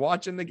 Right? Just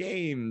watching the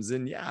games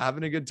and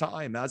having a good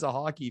time as a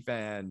hockey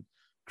fan.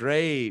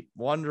 Great.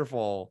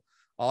 Wonderful.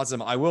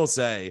 Awesome. I will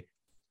say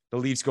the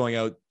Leafs going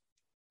out.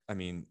 I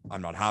mean,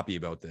 I'm not happy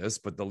about this,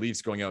 but the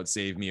Leafs going out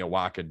saved me a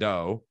whack of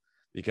dough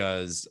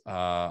because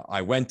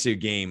I went to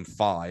game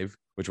 5,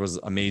 which was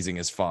amazing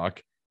as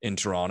fuck in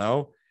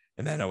Toronto.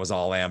 And then I was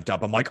all amped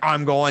up. I'm like,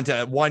 I'm going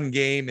to one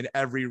game in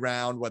every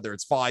round, whether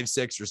it's 5,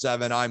 6 or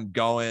 7, I'm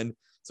going.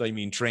 So I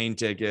mean, train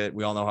ticket.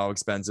 We all know how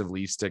expensive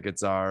Leafs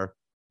tickets are.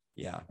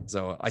 Yeah.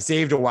 So I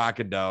saved a whack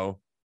of dough.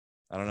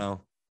 I don't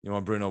know. You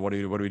want Bruno? What do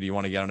you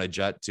want to get on a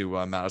jet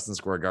to Madison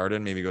Square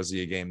Garden? Maybe go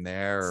see a game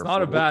there. It's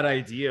not a bad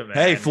idea, man.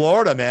 Hey,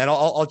 Florida, man.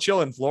 I'll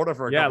chill in Florida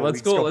for a couple let's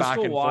weeks. Go back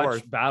go and watch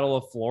forth. Battle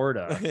of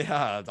Florida.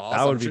 Yeah, awesome.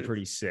 That would be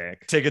pretty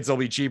sick. Tickets will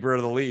be cheaper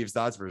to the Leafs,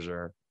 that's for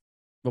sure.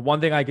 But one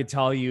thing I could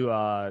tell you,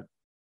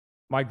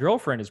 my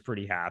girlfriend is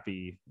pretty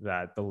happy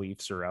that the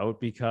Leafs are out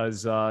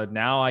because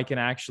now I can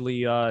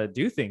actually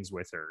do things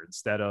with her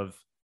instead of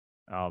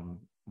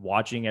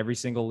watching every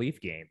single Leaf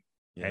game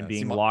and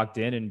being locked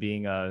in and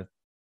being a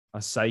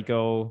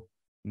psycho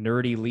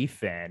nerdy Leaf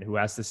fan who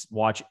has to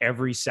watch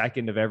every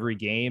second of every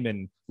game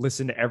and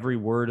listen to every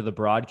word of the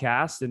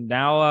broadcast. And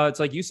now it's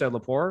like you said,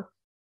 Lepore,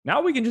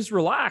 now we can just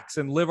relax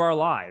and live our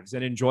lives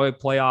and enjoy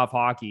playoff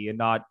hockey and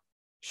not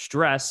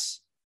stress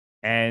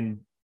and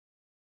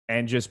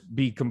just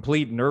be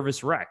complete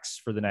nervous wrecks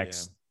for the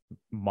next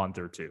month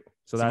or two.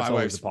 So that's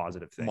always a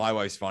positive thing. My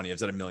wife's funny. I've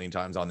said a million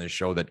times on this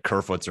show that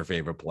Kerfoot's her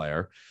favorite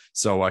player.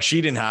 So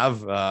she didn't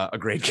have a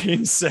great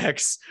game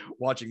 6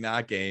 watching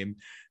that game.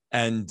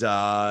 And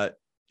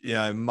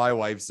my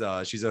wife's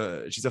she's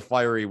a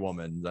fiery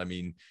woman. I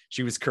mean,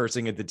 she was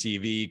cursing at the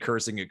TV,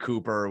 cursing at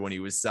Cooper when he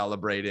was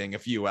celebrating, a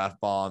few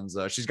F-bombs.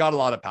 She's got a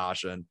lot of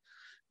passion.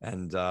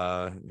 And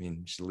I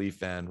mean, she's a Leaf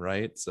fan,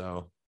 right?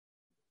 So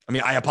I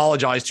mean, I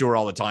apologize to her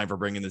all the time for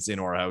bringing this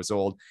into our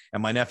household.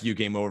 And my nephew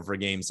came over for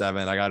game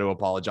 7. I got to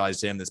apologize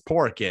to him. This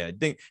poor kid.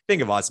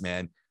 Think of us,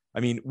 man. I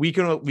mean, we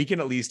can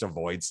at least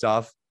avoid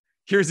stuff.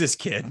 Here's this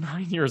kid,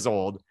 9 years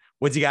old.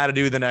 What's he got to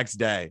do the next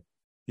day?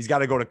 He's got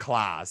to go to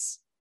class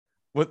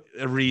with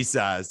a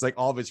recess, like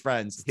all of his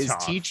friends. His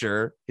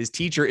teacher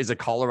is a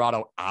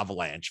Colorado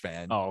Avalanche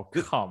fan. Oh,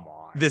 come on.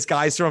 This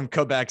guy's from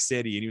Quebec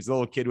City, and he was a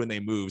little kid when they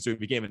moved, so he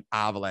became an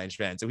Avalanche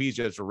fan. So he's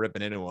just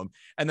ripping into him.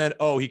 And then,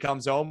 he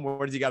comes home.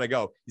 Where does he got to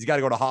go? He's got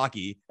to go to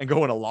hockey and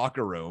go in a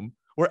locker room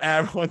where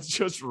everyone's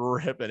just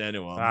ripping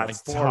into him.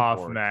 That's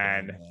tough,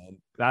 man.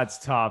 That's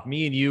tough.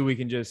 Me and you, we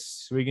can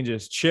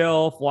just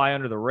chill, fly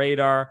under the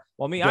radar.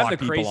 Well, I'm the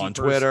crazy on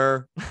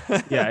Twitter.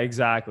 Yeah,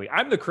 exactly.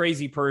 I'm the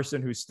crazy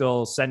person who's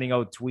still sending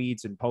out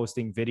tweets and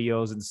posting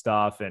videos and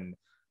stuff. And,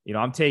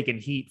 I'm taking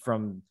heat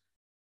from,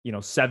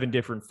 7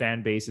 different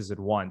fan bases at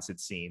once, it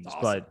seems.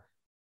 Awesome. But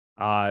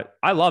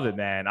I love it,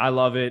 man. I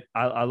love it.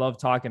 I love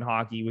talking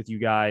hockey with you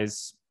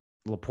guys.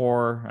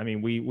 Lepore, I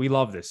mean, we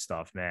love this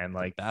stuff, man.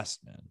 Like, best,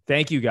 man.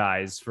 Thank you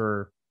guys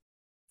for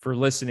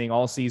listening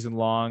all season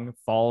long,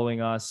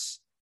 following us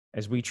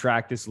as we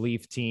track this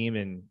Leaf team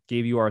and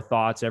gave you our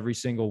thoughts every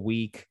single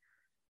week.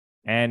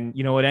 And,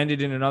 it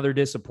ended in another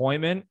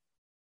disappointment,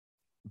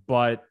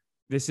 but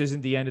this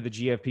isn't the end of the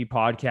GFP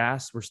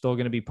podcast. We're still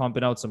going to be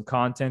pumping out some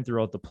content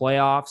throughout the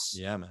playoffs.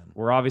 Yeah, man.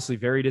 We're obviously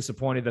very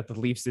disappointed that the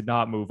Leafs did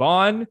not move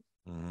on.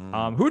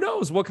 Who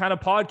knows what kind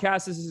of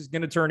podcast this is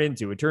going to turn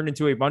into? It turned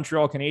into a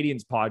Montreal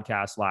Canadiens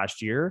podcast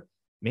last year.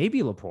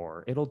 Maybe,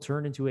 Lepore, it'll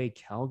turn into a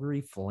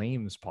Calgary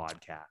Flames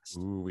podcast.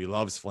 Ooh, we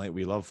love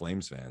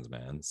Flames fans,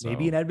 man. So.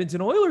 Maybe an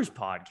Edmonton Oilers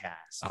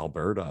podcast.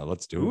 Alberta,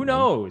 let's do it. Who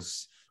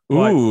knows?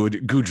 Ooh,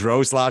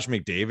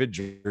 Goudreau/McDavid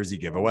jersey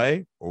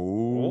giveaway.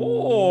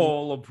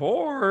 Oh,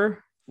 Lepore,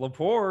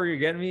 you're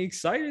getting me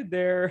excited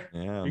there.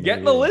 Yeah, you're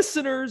getting the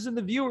listeners and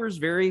the viewers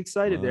very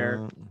excited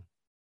there.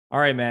 All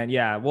right, man.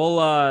 Yeah,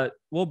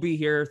 we'll be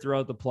here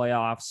throughout the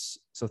playoffs.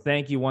 So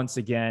thank you once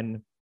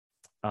again.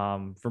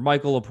 For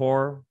Michael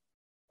Lepore,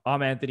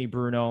 I'm Anthony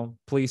Bruno.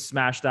 Please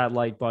smash that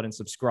like button,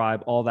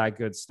 subscribe, all that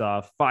good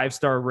stuff.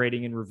 5-star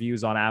rating and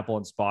reviews on Apple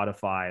and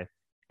Spotify.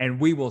 And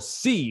we will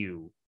see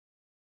you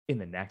in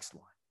the next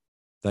one.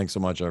 Thanks so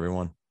much,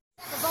 everyone.